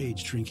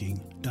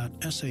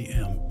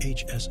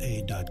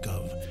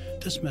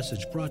underagedrinking.samhsa.gov. This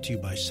message brought to you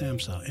by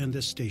SAMHSA and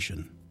this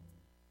station.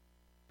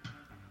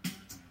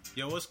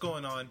 Yo, what's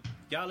going on?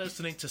 Y'all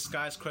listening to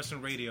Sky's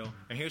Crescent Radio,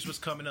 and here's what's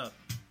coming up.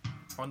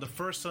 On the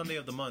first Sunday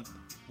of the month,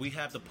 we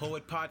have the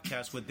Poet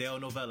Podcast with Dale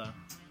Novella.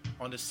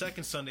 On the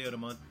second Sunday of the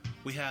month,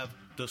 we have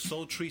the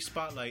Soul Tree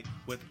Spotlight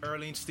with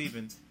Earlene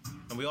Stephen.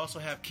 And we also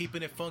have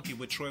Keeping It Funky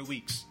with Troy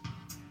Weeks.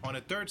 On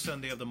the third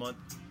Sunday of the month,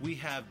 we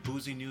have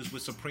Boozy News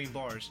with Supreme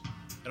Bars.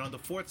 And on the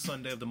fourth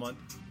Sunday of the month,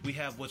 we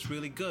have What's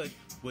Really Good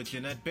with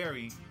Jeanette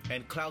Berry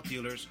and Clout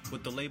Dealers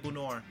with The Label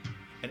Noir.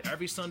 And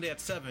every Sunday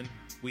at 7,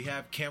 we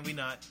have Can We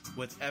Not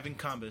with Evan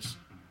Combis.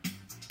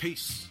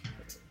 Peace.